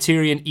guys at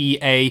Criterion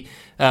EA,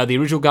 the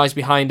original guys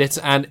behind it,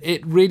 and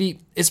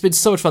it's been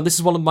so much fun. This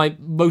is one of my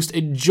most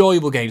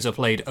enjoyable games I've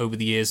played over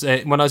the years.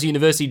 When I was at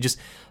university, just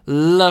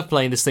loved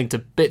playing this thing to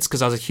bits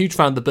because I was a huge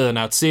fan of the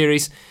Burnout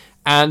series,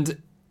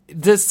 and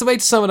the way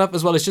to sum it up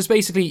as well is just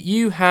basically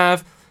you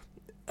have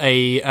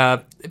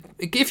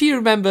if you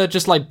remember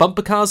just like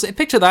bumper cars,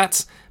 picture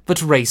that,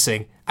 but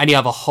racing, and you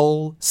have a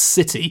whole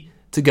city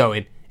to go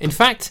in. In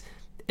fact,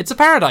 it's a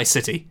paradise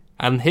city.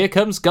 And here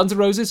comes Guns N'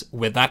 Roses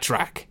with that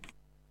track.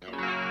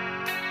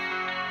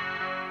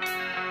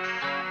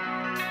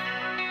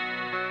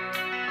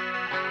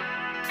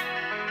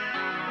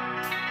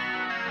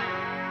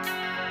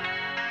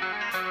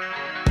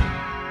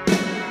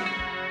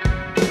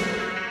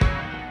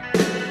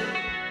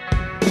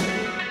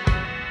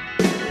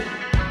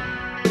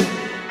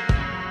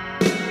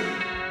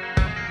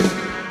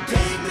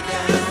 Take me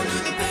down to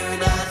the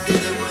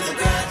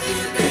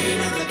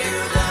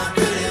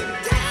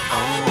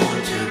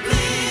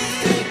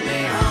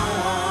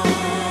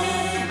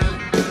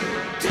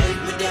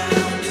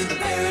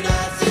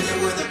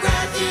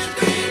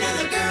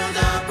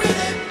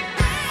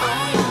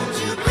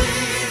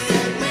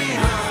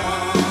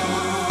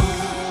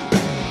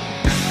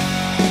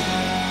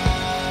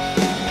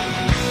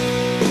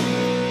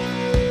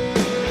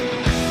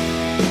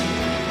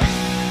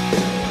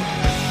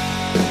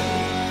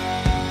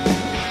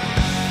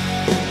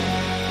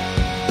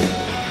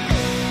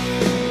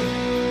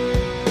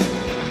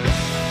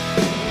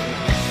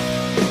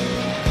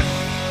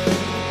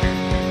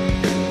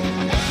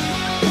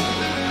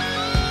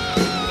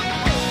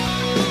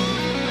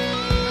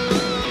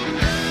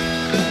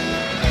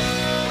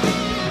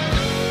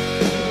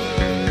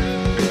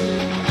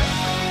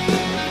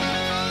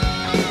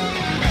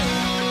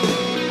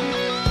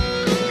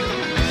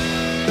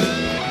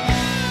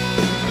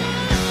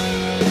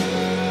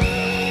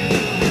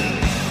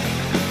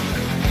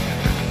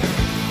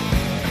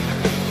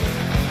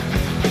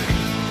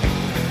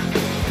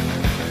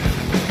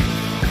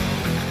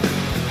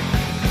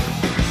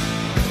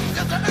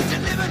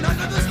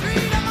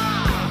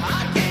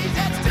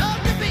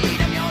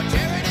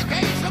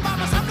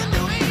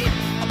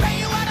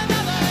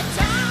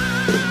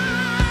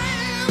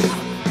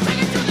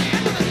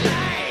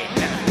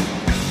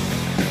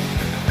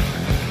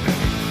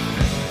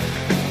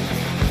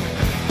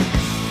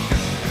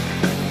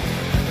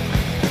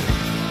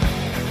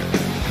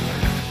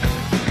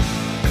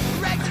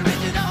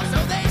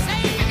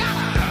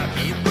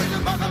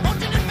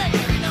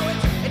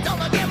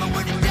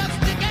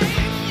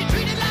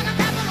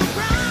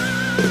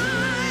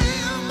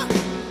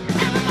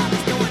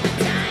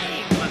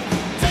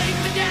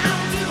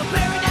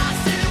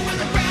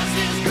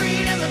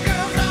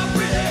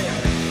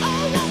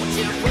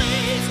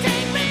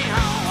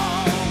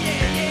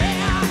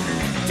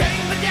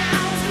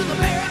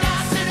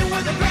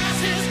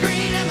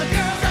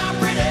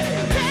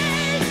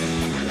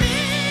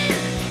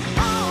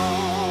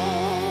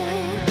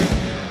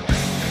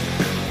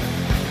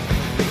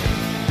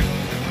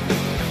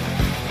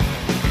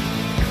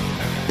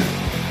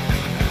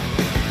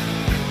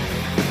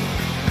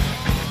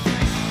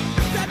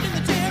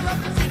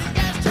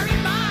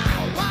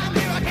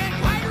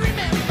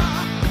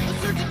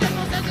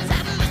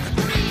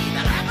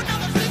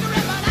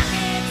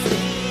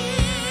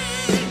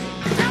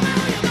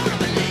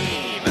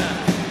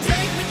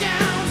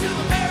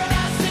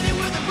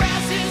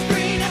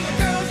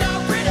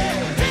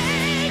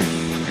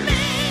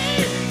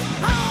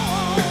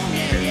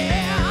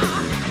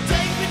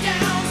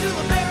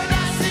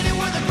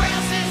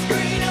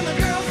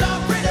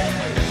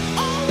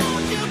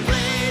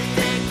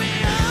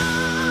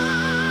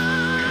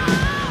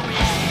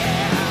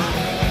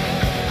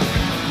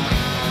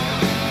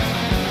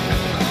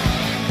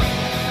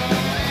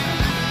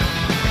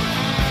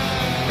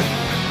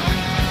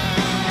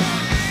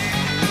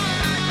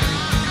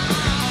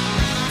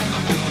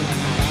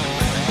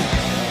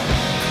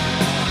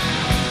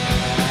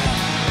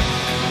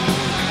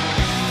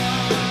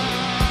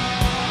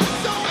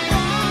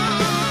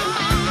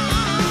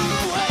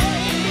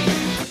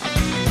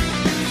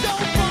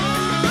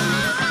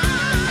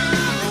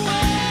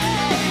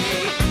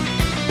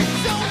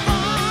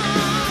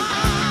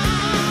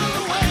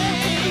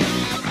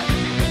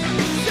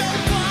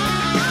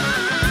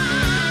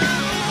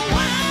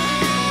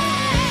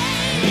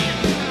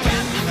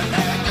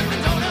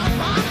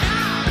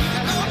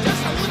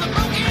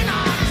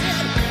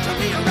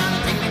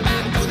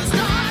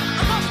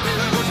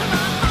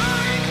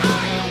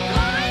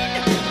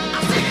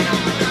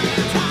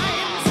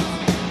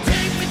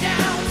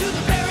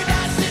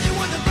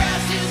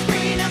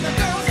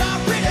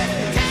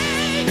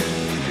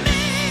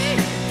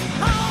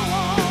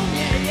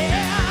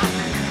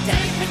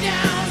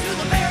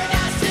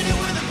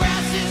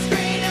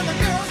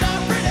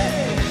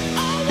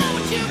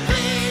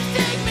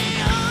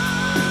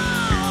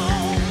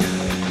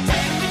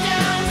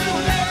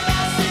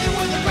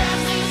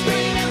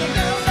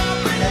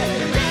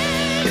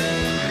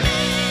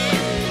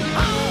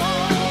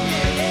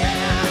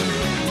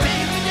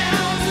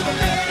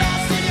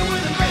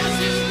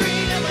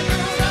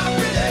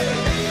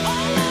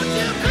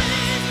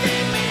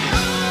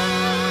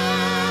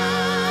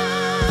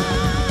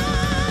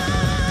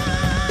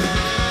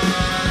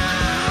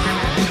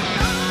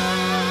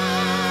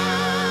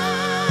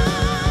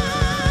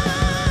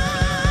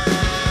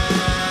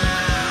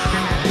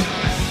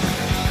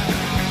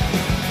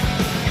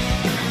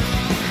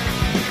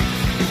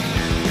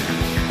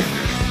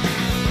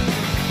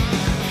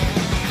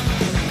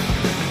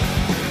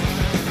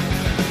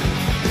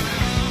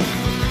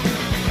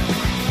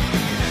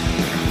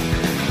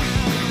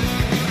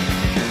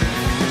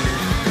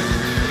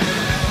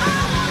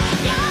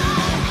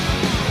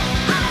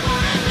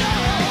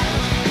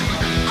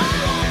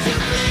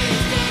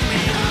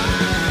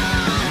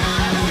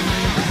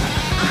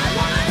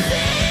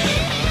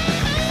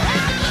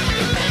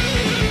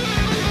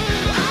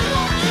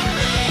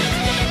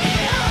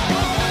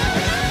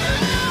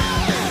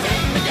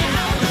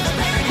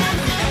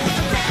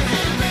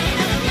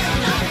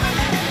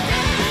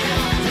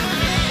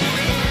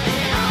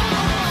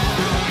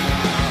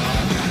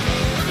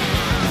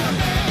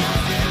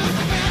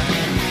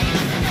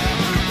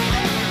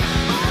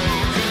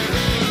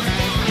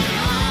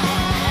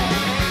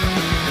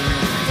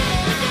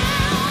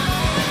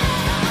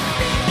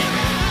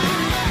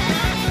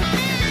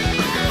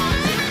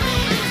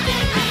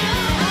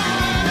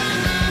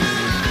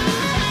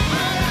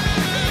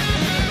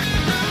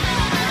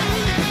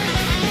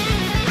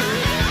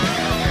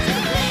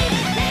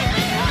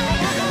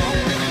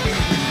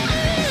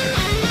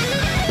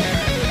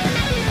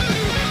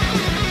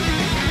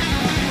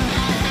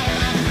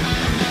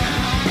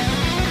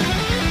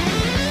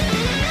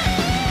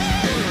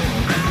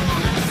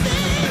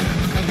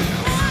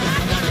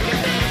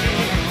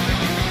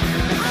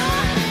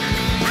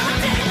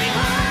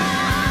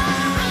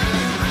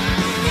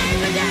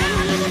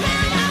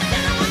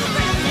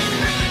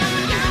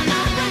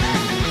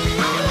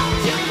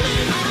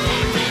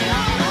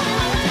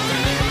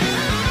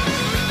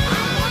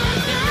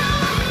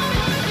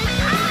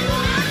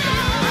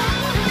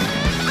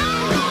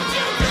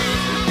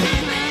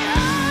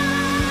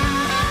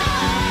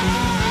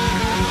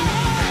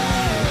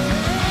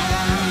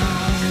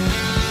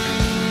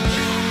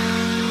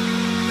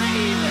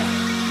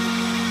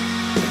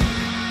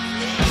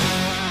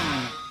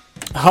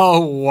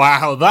Oh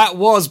wow, that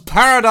was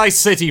Paradise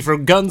City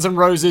from Guns N'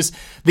 Roses,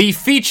 the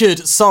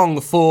featured song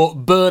for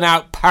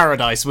Burnout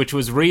Paradise, which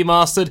was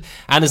remastered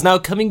and is now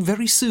coming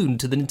very soon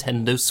to the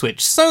Nintendo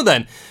Switch. So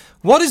then,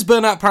 what is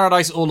Burnout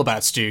Paradise all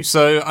about, Stu?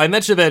 So I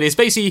mentioned it earlier, it's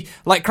basically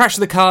like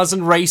crashing the cars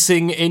and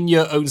racing in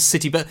your own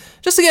city, but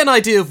just to get an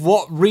idea of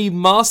what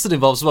remastered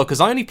involves as well,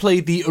 because I only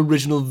played the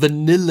original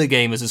vanilla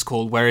game, as it's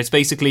called, where it's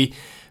basically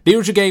the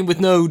original game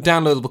with no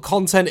downloadable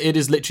content. It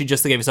is literally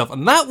just the game itself.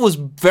 And that was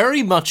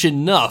very much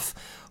enough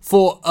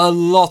for a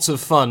lot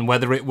of fun,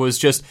 whether it was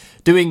just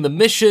doing the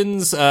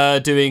missions,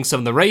 doing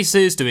some of the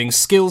races, doing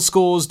skill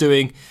scores,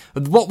 doing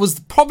what was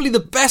probably the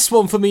best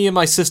one for me and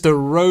my sister,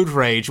 Road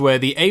Rage, where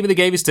the aim of the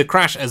game is to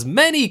crash as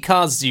many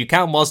cars as you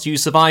can whilst you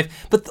survive,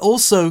 but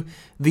also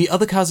the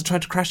other cars are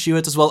trying to crash you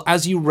as well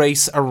as you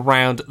race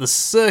around the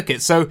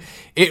circuit. So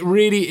it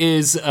really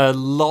is a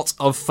lot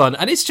of fun,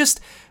 and it's just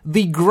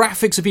the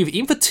graphics of people,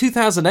 even for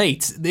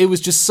 2008, it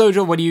was just so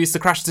joy when you used to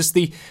crash. Just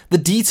the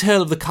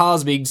detail of the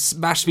cars being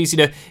smashed to pieces,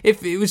 you know,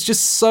 it was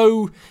just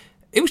so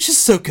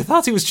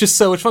cathartic. It was just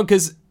so much fun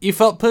because you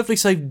felt perfectly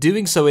safe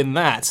doing so in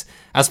that,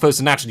 as opposed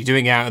to naturally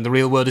doing it out in the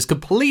real world is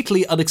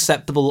completely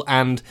unacceptable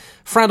and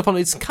frowned upon.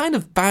 It's kind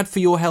of bad for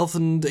your health,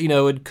 and you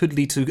know, it could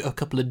lead to a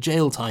couple of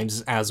jail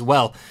times as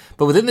well.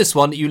 But within this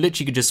one, you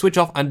literally could just switch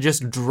off and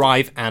just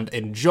drive and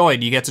enjoy.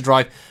 And you get to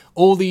drive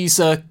all these,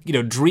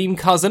 dream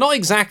cars. They're not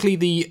exactly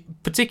the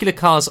particular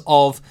cars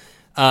of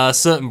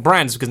certain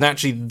brands, because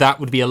naturally that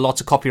would be a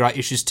lot of copyright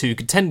issues to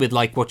contend with,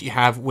 like what you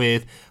have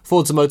with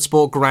Forza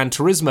Motorsport, Gran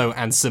Turismo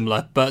and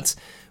similar. But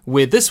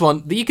with this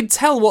one, you can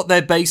tell what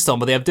they're based on,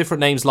 but they have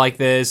different names. Like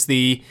there's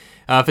the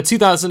for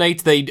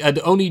 2008 they had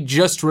only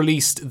just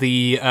released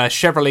the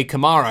Chevrolet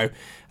Camaro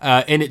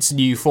in its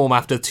new form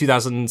after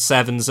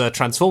 2007's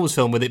Transformers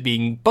film, with it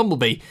being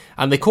Bumblebee,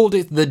 and they called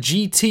it the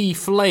GT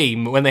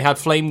Flame when they had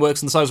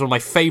Flameworks on the side. It was one of my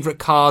favourite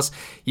cars.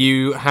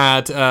 You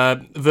had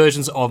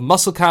versions of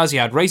muscle cars, you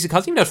had racing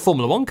cars, you even had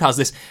Formula 1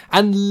 cars,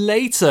 and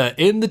later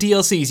in the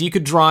DLCs you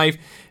could drive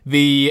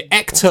the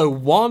Ecto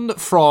 1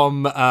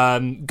 from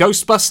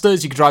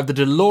Ghostbusters, you could drive the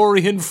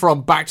DeLorean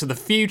from Back to the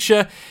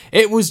Future.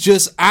 It was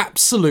just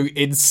absolute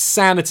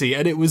insanity,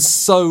 and it was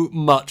so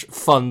much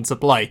fun to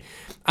play.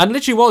 And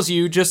literally was,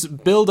 you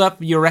just build up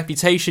your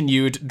reputation,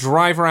 you'd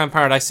drive around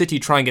Paradise City,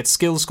 try and get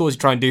skill scores, you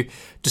try and do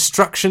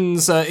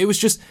destructions. It was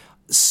just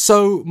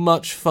so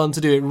much fun to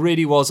do. It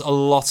really was a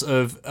lot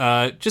of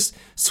just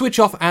switch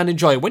off and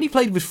enjoy. When you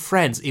played with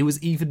friends, it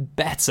was even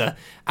better.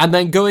 And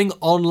then going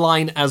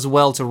online as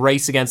well to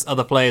race against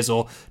other players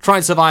or try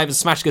and survive and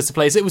smash against the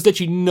players, it was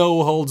literally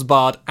no holds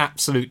barred,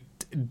 absolute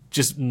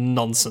just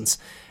nonsense.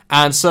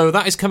 And so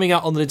that is coming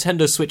out on the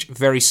Nintendo Switch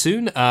very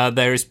soon.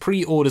 There is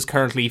pre-orders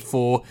currently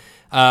for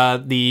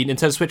the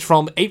Nintendo Switch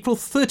from April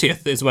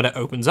 30th is when it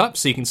opens up,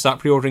 so you can start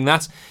pre-ordering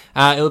that.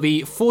 It'll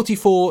be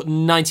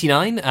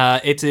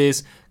 $44.99. It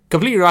is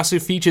completely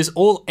remastered, features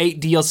all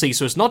 8 DLC,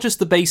 so it's not just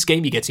the base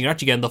game you're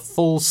actually getting the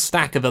full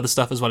stack of other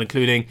stuff as well,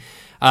 including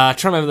trying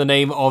to remember the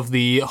name of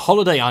the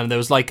holiday island. There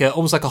was like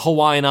almost like a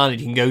Hawaiian island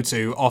you can go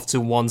to off to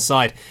one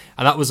side,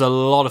 and that was a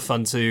lot of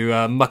fun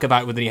to muck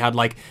about with. And you had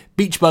like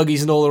beach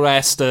buggies and all the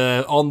rest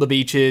on the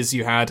beaches.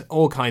 You had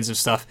all kinds of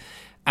stuff.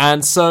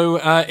 And so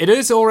it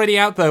is already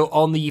out, though,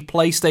 on the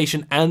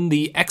PlayStation and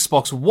the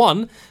Xbox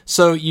One,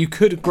 so you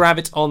could grab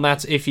it on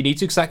that if you need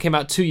to, because that came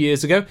out 2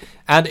 years ago.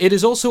 And it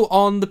is also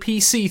on the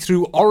PC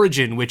through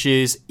Origin, which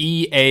is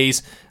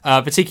EA's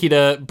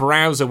particular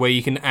browser where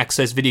you can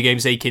access video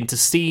games akin to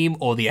Steam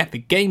or the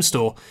Epic Game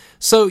Store.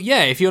 So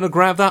yeah, if you want to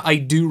grab that, I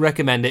do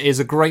recommend it. It is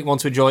a great one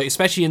to enjoy,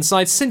 especially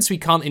inside, since we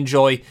can't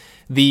enjoy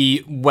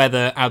the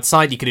weather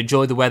outside. You can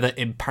enjoy the weather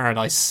in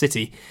Paradise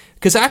City,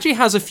 because it actually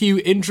has a few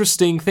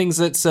interesting things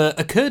that's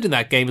occurred in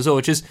that game as well,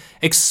 which has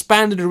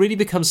expanded and really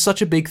become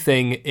such a big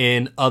thing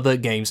in other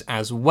games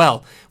as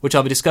well, which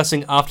I'll be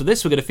discussing after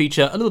this. We're going to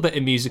feature a little bit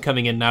of music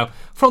coming in now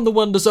from the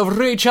wonders of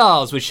Ray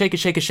Charles with Shake a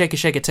Shake a Shake a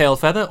Shake a Tail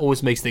Feather.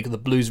 Always makes me think of the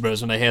Blues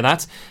Brothers when I hear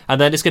that. And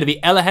then it's going to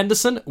be Ella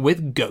Henderson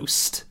with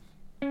Ghost.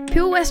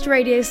 Pure West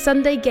Radio's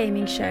Sunday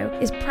Gaming Show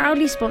is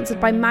proudly sponsored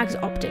by Mags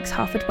Optics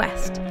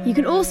Haverfordwest. You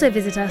can also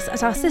visit us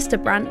at our sister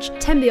branch,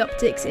 Tenby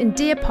Optics in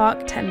Deer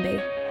Park, Tenby.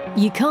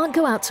 You can't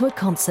go out to a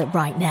concert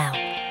right now.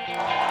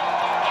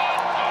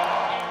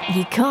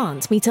 You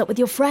can't meet up with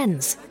your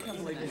friends.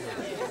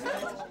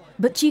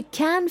 But you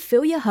can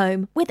fill your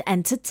home with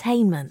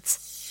entertainment.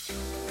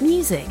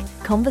 Music,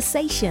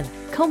 conversation,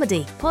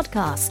 comedy,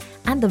 podcasts,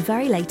 and the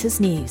very latest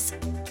news.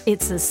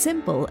 It's as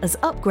simple as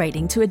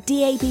upgrading to a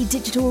DAB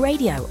digital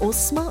radio or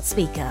smart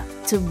speaker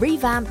to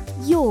revamp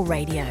your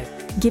radio,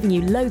 giving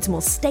you loads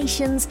more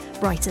stations,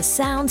 brighter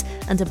sound,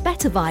 and a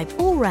better vibe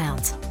all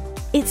round.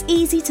 It's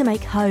easy to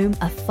make home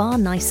a far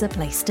nicer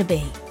place to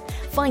be.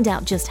 Find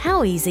out just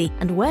how easy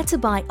and where to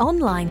buy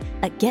online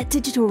at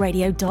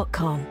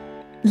getdigitalradio.com.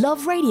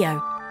 Love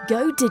radio.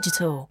 Go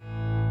digital.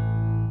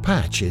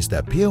 Patch is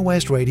the Pure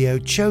West Radio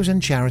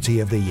chosen charity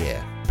of the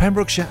year.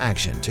 Pembrokeshire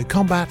Action to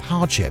Combat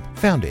Hardship,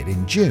 founded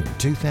in June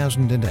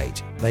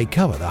 2008. They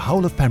cover the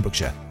whole of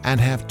Pembrokeshire and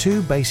have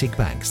 2 basic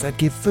banks that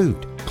give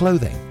food,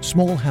 clothing,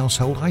 small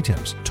household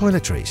items,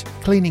 toiletries,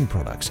 cleaning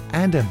products,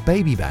 and a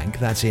baby bank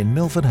that's in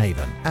Milford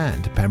Haven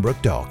and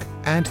Pembroke Dock,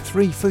 and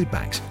 3 food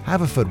banks,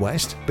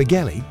 Haverfordwest,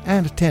 Begelly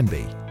and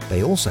Tenby.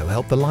 They also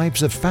help the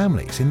lives of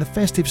families in the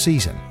festive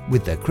season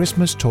with their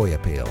Christmas toy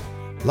appeal.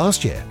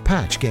 Last year,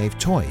 Patch gave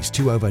toys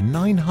to over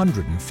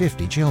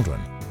 950 children.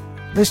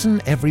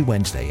 Listen every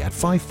Wednesday at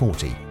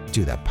 5:40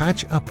 to the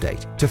Patch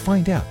Update to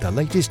find out the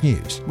latest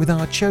news with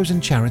our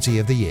chosen charity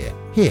of the year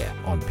here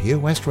on Pure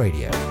West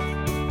Radio.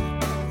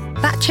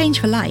 That Change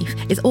for Life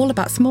is all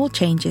about small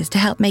changes to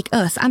help make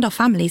us and our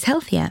families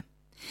healthier.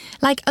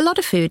 Like, a lot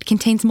of food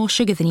contains more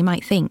sugar than you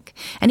might think,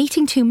 and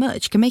eating too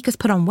much can make us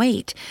put on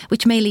weight,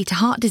 which may lead to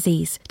heart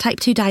disease, type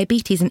 2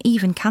 diabetes and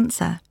even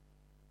cancer.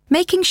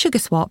 Making sugar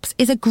swaps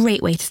is a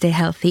great way to stay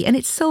healthy, and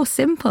it's so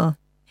simple.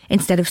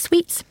 Instead of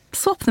sweets,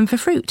 swap them for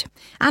fruit.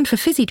 And for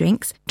fizzy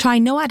drinks, try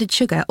no added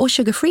sugar or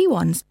sugar-free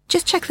ones.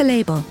 Just check the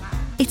label.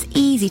 It's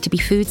easy to be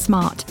food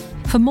smart.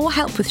 For more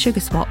help with sugar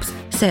swaps,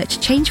 search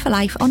Change for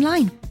Life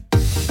online.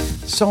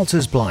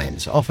 Salters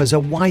Blinds offers a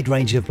wide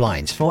range of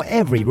blinds for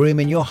every room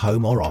in your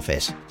home or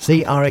office.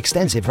 See our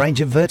extensive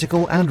range of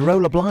vertical and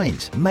roller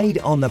blinds made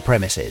on the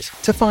premises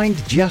to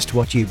find just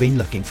what you've been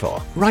looking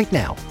for. Right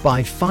now,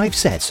 buy 5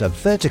 sets of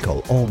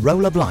vertical or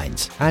roller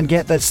blinds and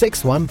get the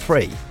 6th one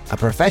free. A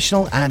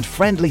professional and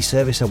friendly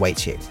service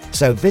awaits you.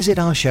 So visit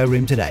our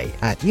showroom today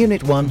at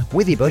Unit 1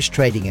 Withybush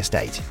Trading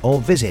Estate or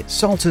visit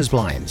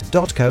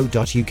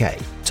saltersblinds.co.uk.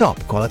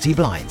 Top quality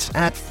blinds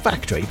at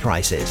factory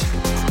prices.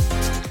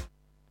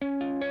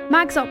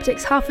 Mags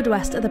Optics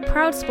Haverfordwest are the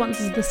proud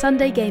sponsors of the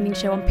Sunday Gaming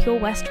Show on Pure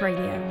West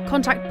Radio.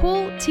 Contact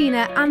Paul,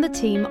 Tina and the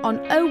team on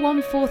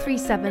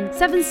 01437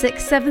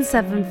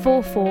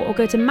 767744 or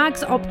go to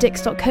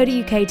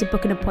magsoptics.co.uk to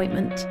book an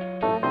appointment.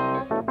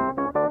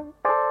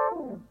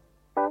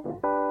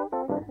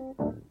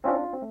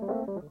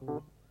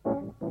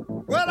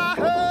 Well, I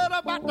heard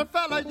about the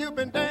fella you've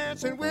been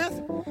dancing with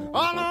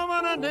all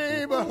over the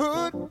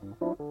neighborhood.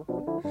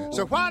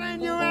 So why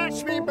didn't you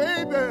ask me,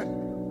 baby?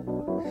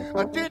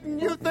 Or didn't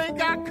you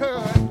think I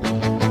could?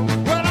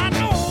 Well, I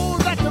know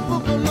that the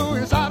boogaloo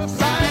is out of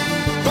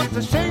sight, but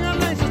the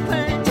shing-a-ling's a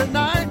thing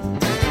tonight.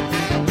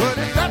 But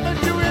if that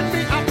was you and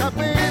me, baby,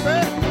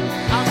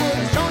 I would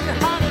have shown you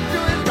how to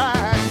do it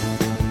right.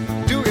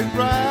 Do it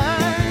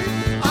right.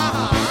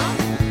 Uh-huh.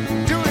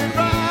 Do it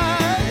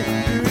right.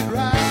 Do it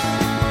right.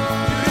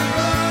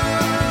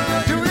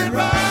 Do it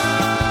right.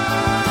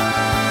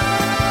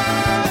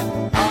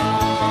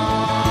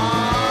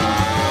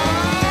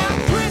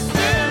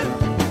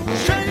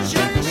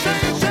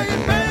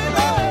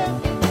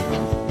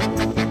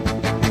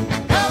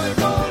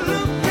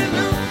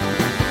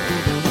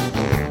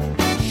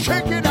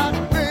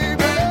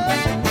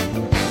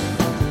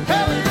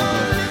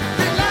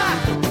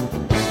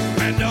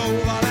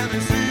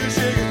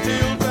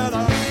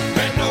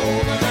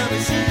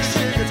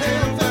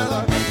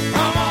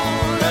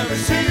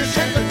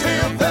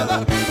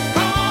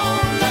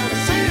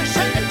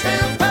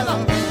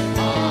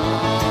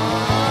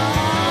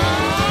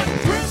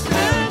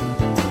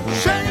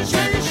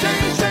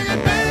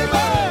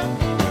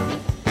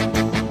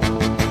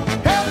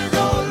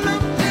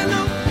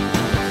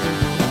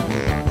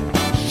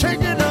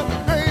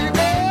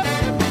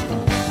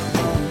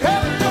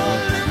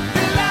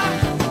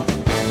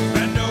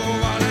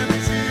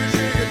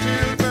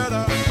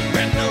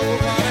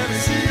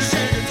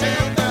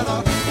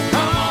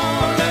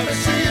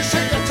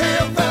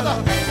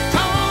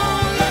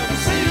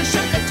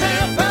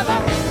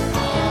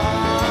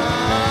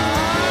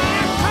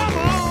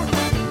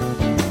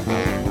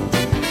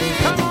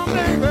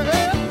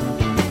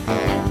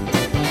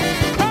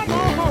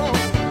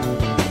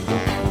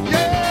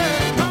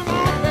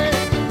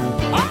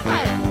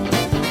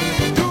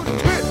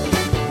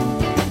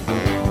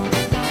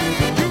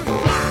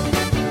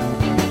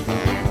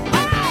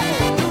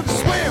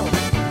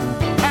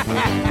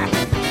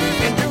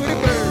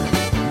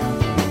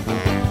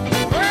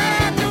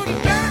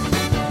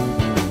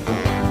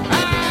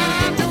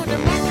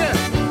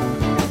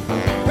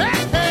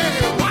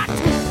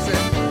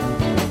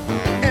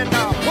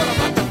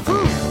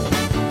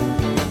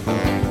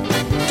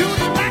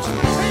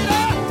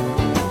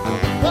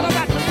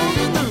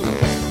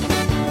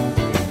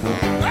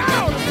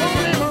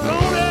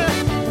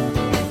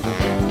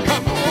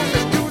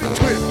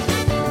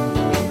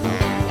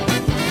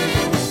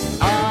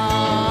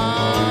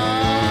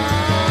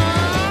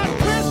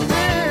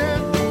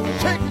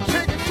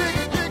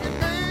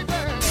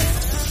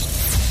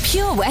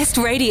 West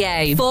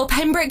Radio for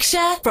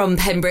Pembrokeshire from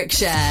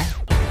Pembrokeshire.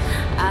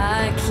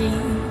 I keep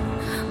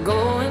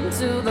going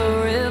to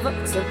the river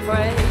to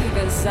pray,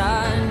 'cause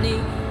I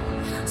need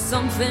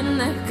something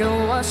that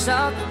can wash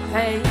out the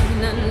pain.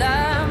 And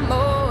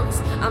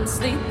I'm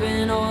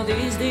sleeping all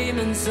these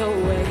demons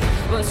away,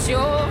 but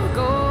your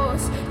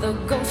ghost, the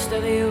ghost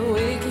of you,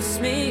 it keeps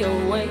me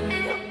awake.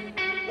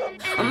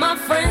 My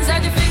friends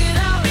had you figured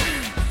out,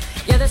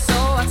 yeah, with a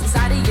soul what's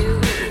inside of you.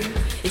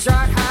 You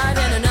tried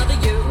hiding another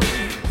you,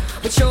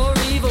 but your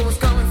evil was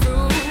coming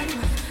through.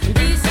 And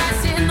these guys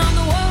sitting on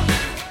the wall,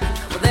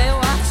 well, they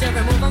watch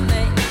every move I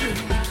make.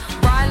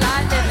 Bright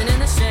light living in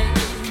the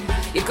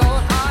shade. Your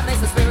cold heart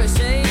makes the spirit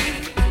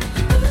shake.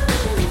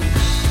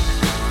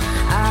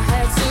 I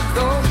had to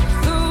go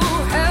through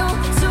hell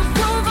to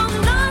prove I'm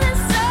not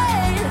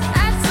insane.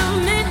 Had to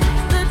meet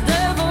the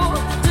devil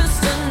just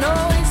to know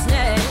his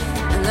name.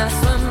 And that's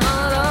when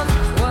my love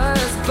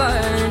was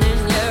burning.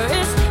 Yeah,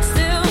 it's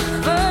still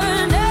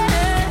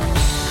burning.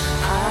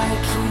 I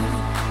keep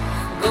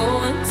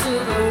going to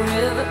the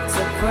river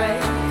to pray,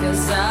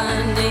 'cause I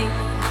need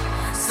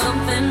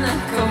something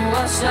that can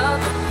wash out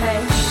the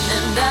pain.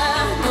 And I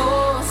know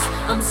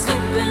I'm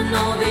sleeping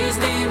all these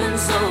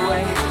demons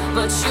away,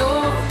 but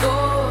your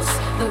ghost,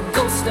 the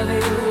ghost of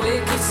you,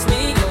 it keeps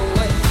me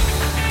away.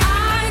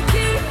 I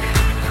keep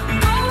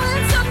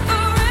going to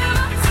the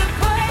river to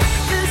pray,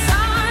 'cause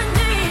I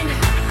need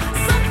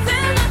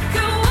something that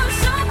can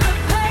wash out the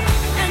pain.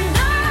 And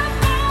I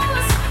know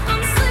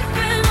I'm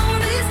sleeping all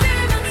these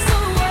demons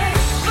away,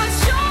 but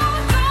your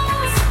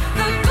ghost,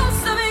 the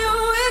ghost of you,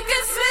 it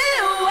keeps me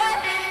away.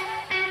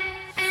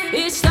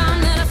 Each time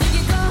that I think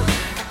you go,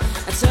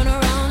 I turn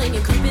around and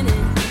you're creeping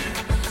in,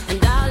 and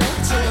I let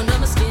you under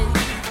my skin,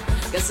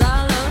 'cause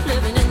I love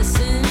living in the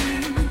sin.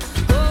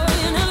 Oh,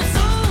 you never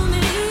told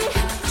me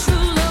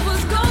true love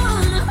was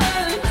gonna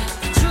hurt,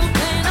 true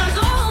pain I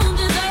don't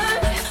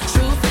deserve,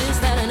 true things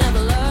that I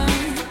never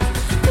learned.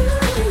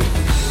 Ooh.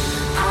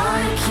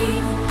 I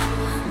keep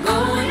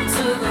going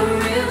to the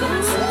river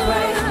to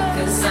pray,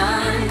 'cause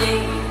I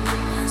need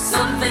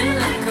something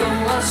that can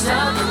wash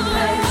out the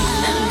pain.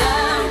 And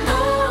I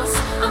know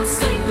I'm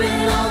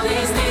sleeping all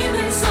these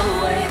demons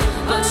away,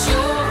 but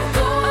your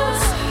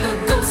ghost, the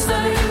ghost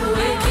of you,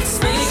 it keeps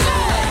me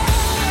away.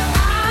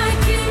 I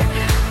keep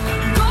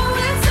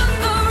going to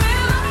the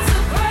river to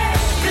pray,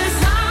 'cause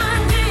I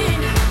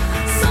need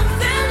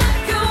something that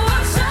can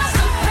wash out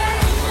the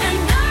pain.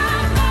 And I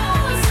know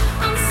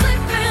I'm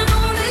sleeping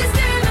all these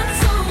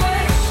demons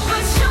away,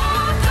 but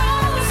your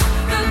ghost,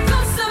 the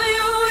ghost of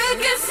you, it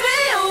keeps me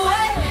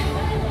away.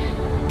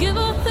 Give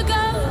up the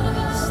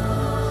ghost,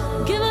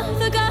 give up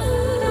the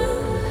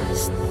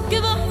ghost,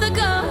 give up the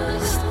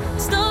ghost,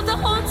 stop the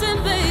haunting,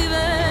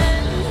 baby.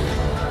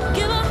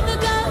 Give up the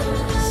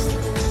ghost,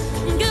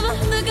 give up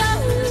the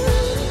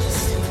ghost,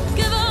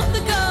 give up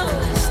the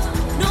ghost,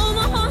 no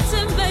more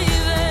haunting, baby.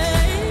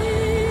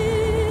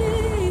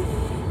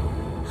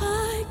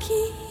 I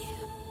keep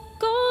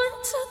going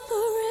to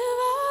the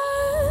river.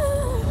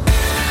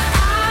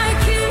 I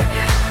keep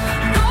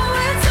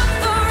going to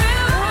the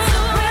river to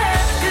pray,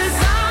 'cause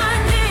I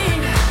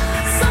need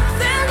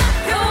something that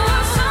can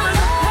wash out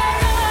the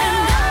pain.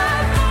 And I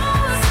know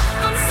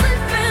I'm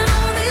sleeping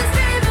all these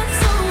demons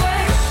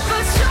away,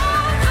 but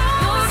your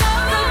ghost,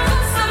 the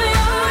ghost of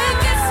you, it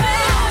gets me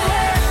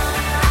away.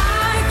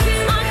 I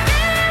keep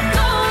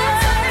going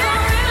to the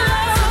river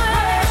to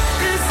pray,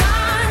 'cause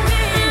I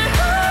need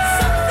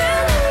something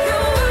that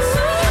can wash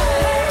out the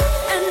pain.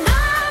 And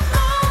I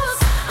know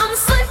I'm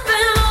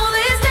sleeping all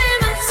these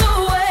demons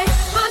away,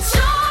 but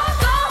your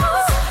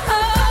ghost, the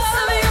ghost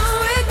of you,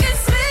 it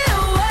gets me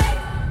away.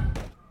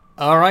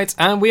 Alright,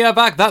 and we are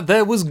back. That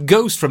there was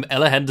Ghost from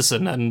Ella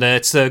Henderson, and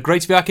it's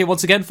great to be back here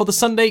once again for the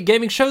Sunday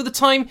Gaming Show. The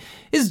time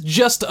is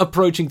just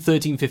approaching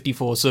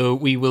 13:54, so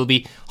we will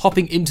be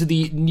hopping into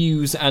the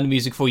news and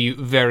music for you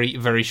very,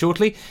 very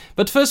shortly.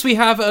 But first we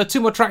have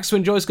two more tracks to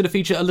enjoy. It's going to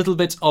feature a little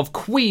bit of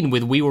Queen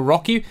with We Will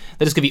Rock You.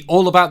 That is going to be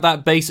all about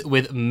that bass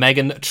with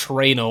Meghan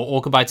Trainor.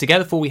 All combined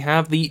together before we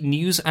have the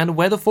news and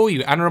weather for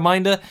you. And a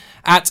reminder,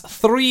 at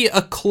 3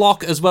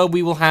 o'clock as well,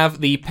 we will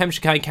have the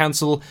Pembrokeshire County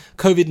Council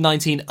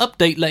COVID-19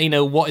 update, letting you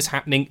know what is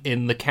happening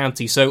in the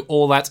county. So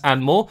all that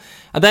and more.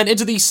 And then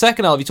into the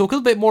second hour, we talk a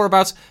little bit more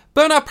about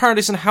Burnout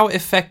Paradise and how it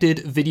affected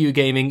video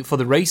gaming for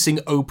the racing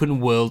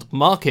open world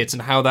market,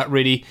 and how that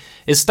really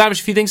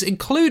established a few things,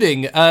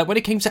 including when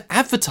it came to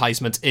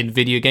advertisement in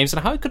video games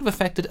and how it could have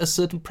affected a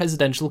certain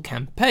presidential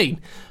campaign.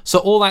 So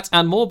all that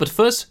and more, but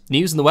first,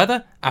 news and the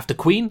weather after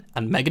Queen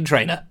and Meghan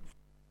Trainor.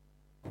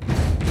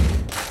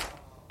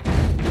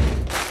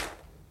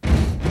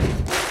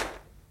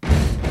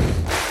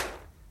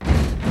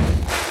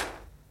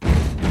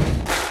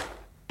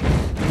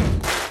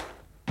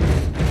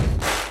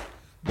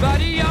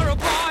 Buddy, you're a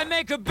boy,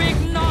 make a big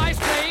noise,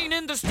 playing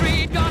in the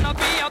street, gonna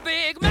be a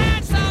big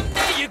man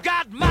someday. You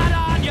got mud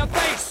on your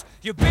face,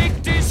 you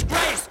big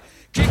disgrace,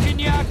 kicking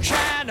your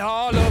can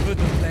all over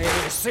the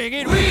place,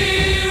 singing,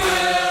 we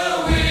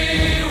will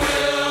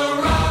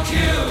rock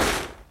you.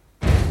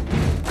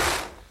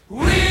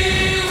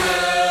 We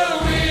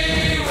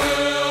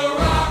will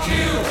rock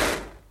you.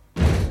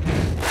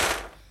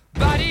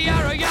 Buddy,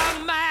 you're a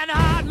young man,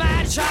 hard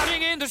man,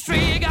 shouting in the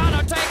street,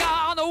 gonna take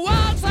on the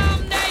world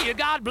someday. You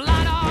got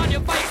blood on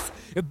your face,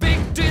 a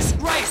big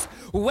disgrace,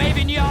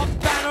 waving your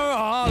banner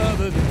all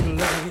over the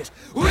place.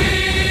 We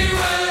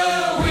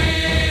will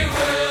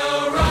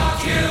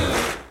rock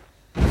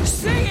you.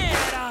 Sing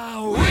it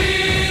out.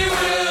 We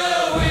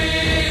will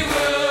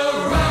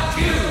rock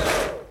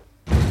you.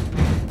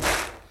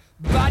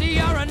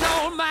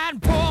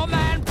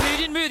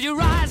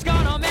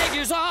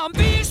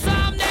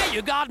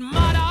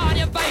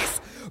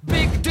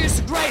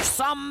 Hey,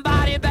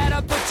 somebody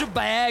better put your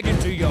bag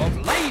into your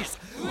place.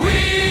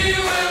 We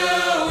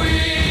will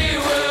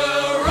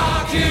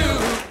rock you.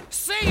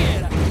 Sing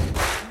it.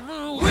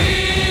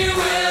 We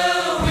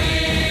will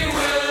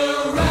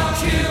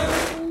rock you.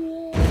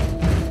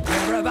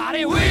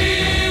 Everybody, we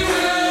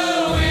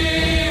will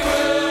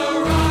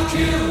rock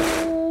you.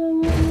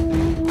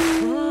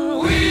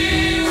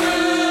 We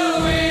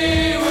will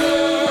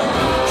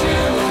rock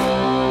you.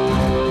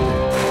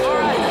 All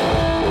right.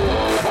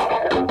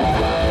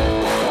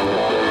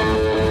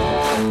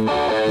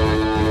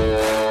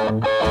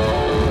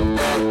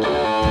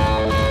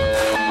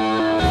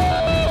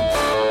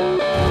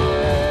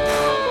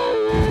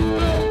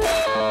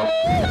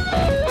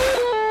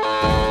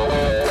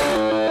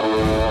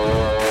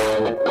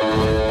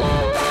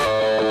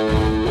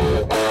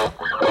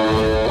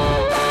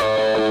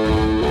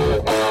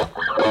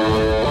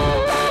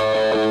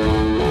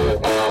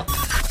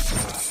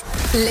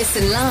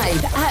 Listen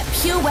live at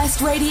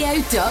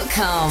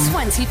purewestradio.com.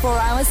 24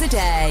 hours a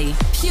day.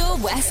 Pure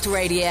West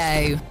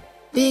Radio.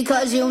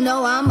 Because you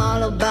know I'm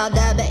all about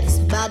that bass,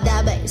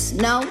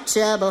 no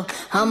trouble.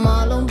 I'm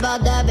all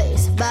about that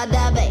bass,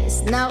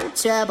 no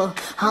trouble.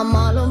 I'm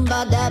all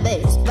about that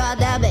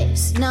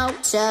bass, no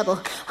trouble.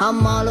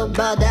 I'm all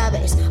about that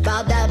bass,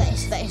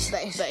 bass.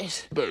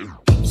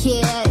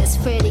 Yeah, it's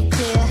pretty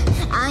clear.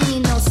 I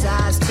ain't no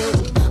size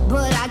 2,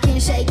 but I can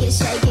shake it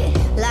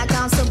like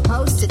I'm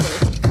supposed to do.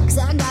 'Cause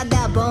I got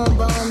that boom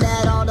boom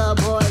that all the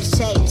boys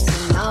chase,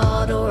 and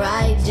all the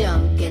right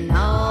junk in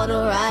all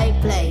the right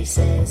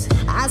places.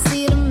 I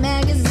see the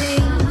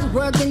magazines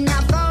working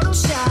out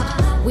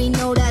Photoshop. We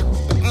know that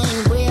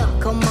ain't real.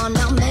 Come on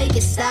now, make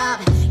it stop.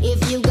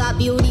 If you got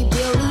beauty,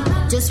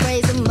 just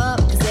raise them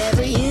up. 'Cause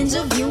every inch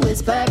of you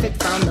is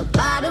perfect from the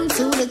bottom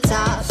to the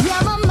top.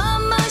 Yeah, my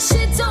mama,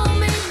 she told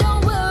me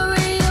don't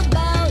worry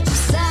about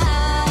your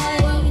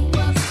size.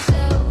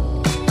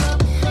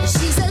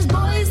 She says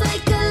boys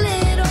like a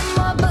little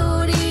more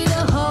booty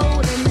to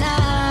hold at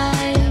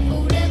night.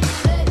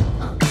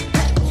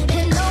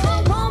 And no,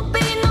 it won't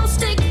be no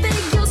stick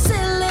figure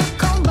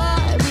silicone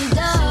Barbie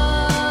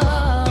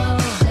doll.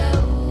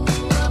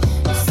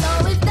 So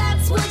if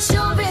that's what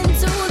you're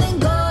into, then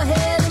go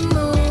ahead and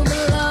move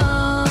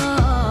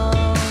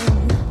along.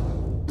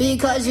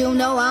 Because you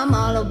know I'm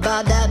all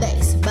about that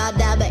bass,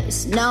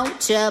 no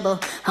trouble.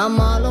 I'm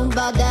all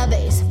about that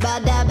bass,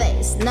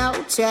 no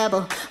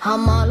trouble.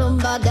 I'm all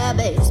about that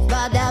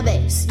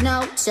bass,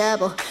 no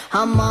trouble.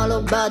 I'm all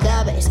about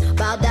that bass,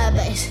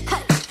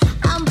 Hey,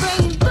 I'm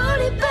bringing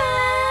booty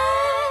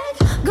back.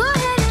 Go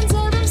ahead and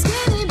tell them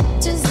skinny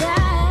bitches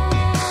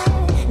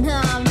that. No,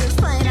 I'm just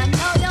playing. I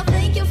know y'all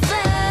think you're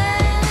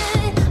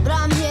fake, but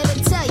I'm here to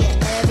tell you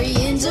every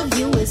inch of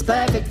you is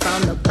perfect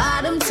from the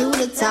bottom to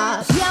the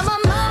top. Yeah, my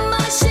mama,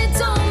 she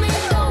told me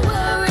don't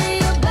worry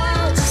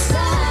about your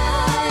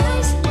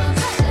size.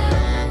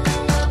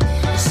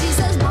 She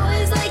says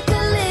boys like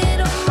a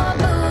little more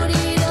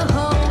booty to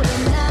hold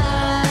at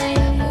night.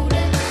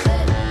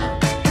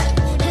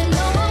 And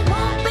no, it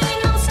won't be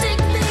no stick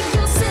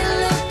figure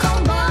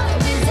silicone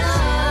Barbie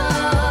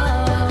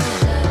doll.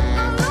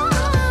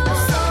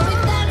 So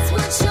if that's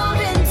what you're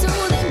into,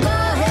 then go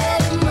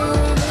ahead and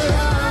move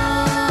along.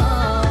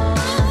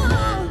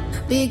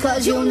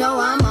 Because you know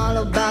I'm all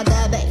about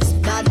that bass,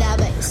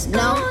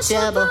 no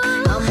trouble.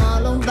 I'm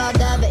all about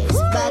that bass,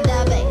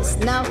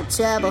 no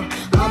trouble.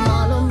 I'm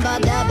all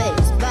about that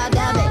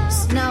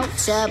bass, no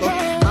trouble.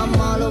 I'm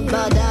all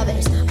about that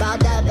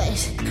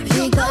bass,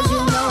 because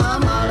you know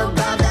I'm all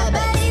about that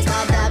bass,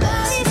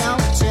 no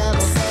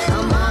trouble.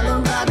 I'm all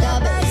about that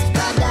bass,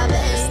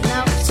 no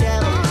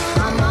trouble.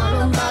 I'm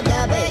all about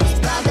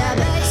that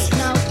bass,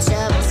 no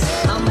trouble.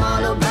 I'm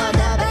all about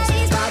that bass,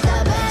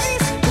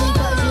 because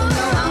you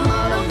know I'm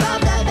all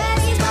about that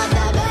bass,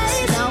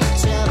 no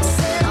trouble.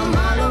 I'm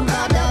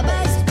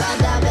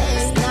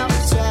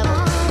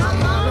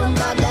all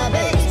about that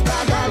bass, no trouble.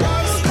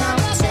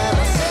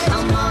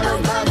 I'm all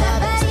about that bass, no trouble. I'm all about that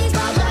bass,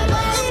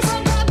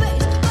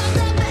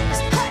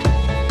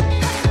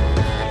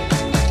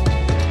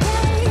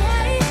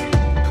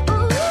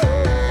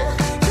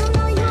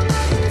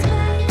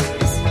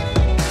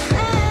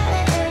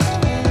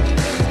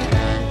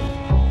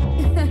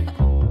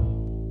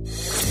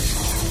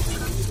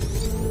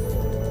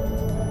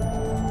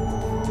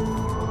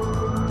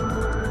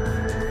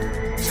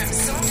 From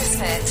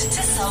Saundersfoot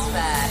to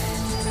Salford.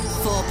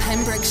 For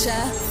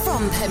Pembrokeshire,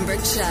 from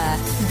Pembrokeshire,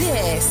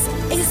 this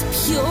is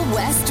Pure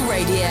West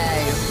Radio.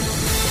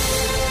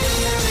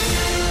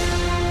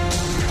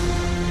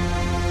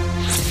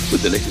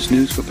 With the latest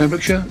news for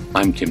Pembrokeshire,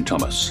 I'm Kim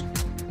Thomas.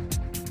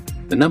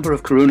 The number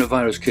of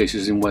coronavirus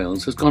cases in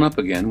Wales has gone up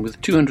again, with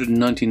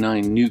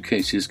 299 new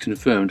cases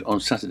confirmed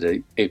on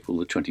Saturday, April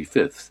the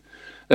 25th.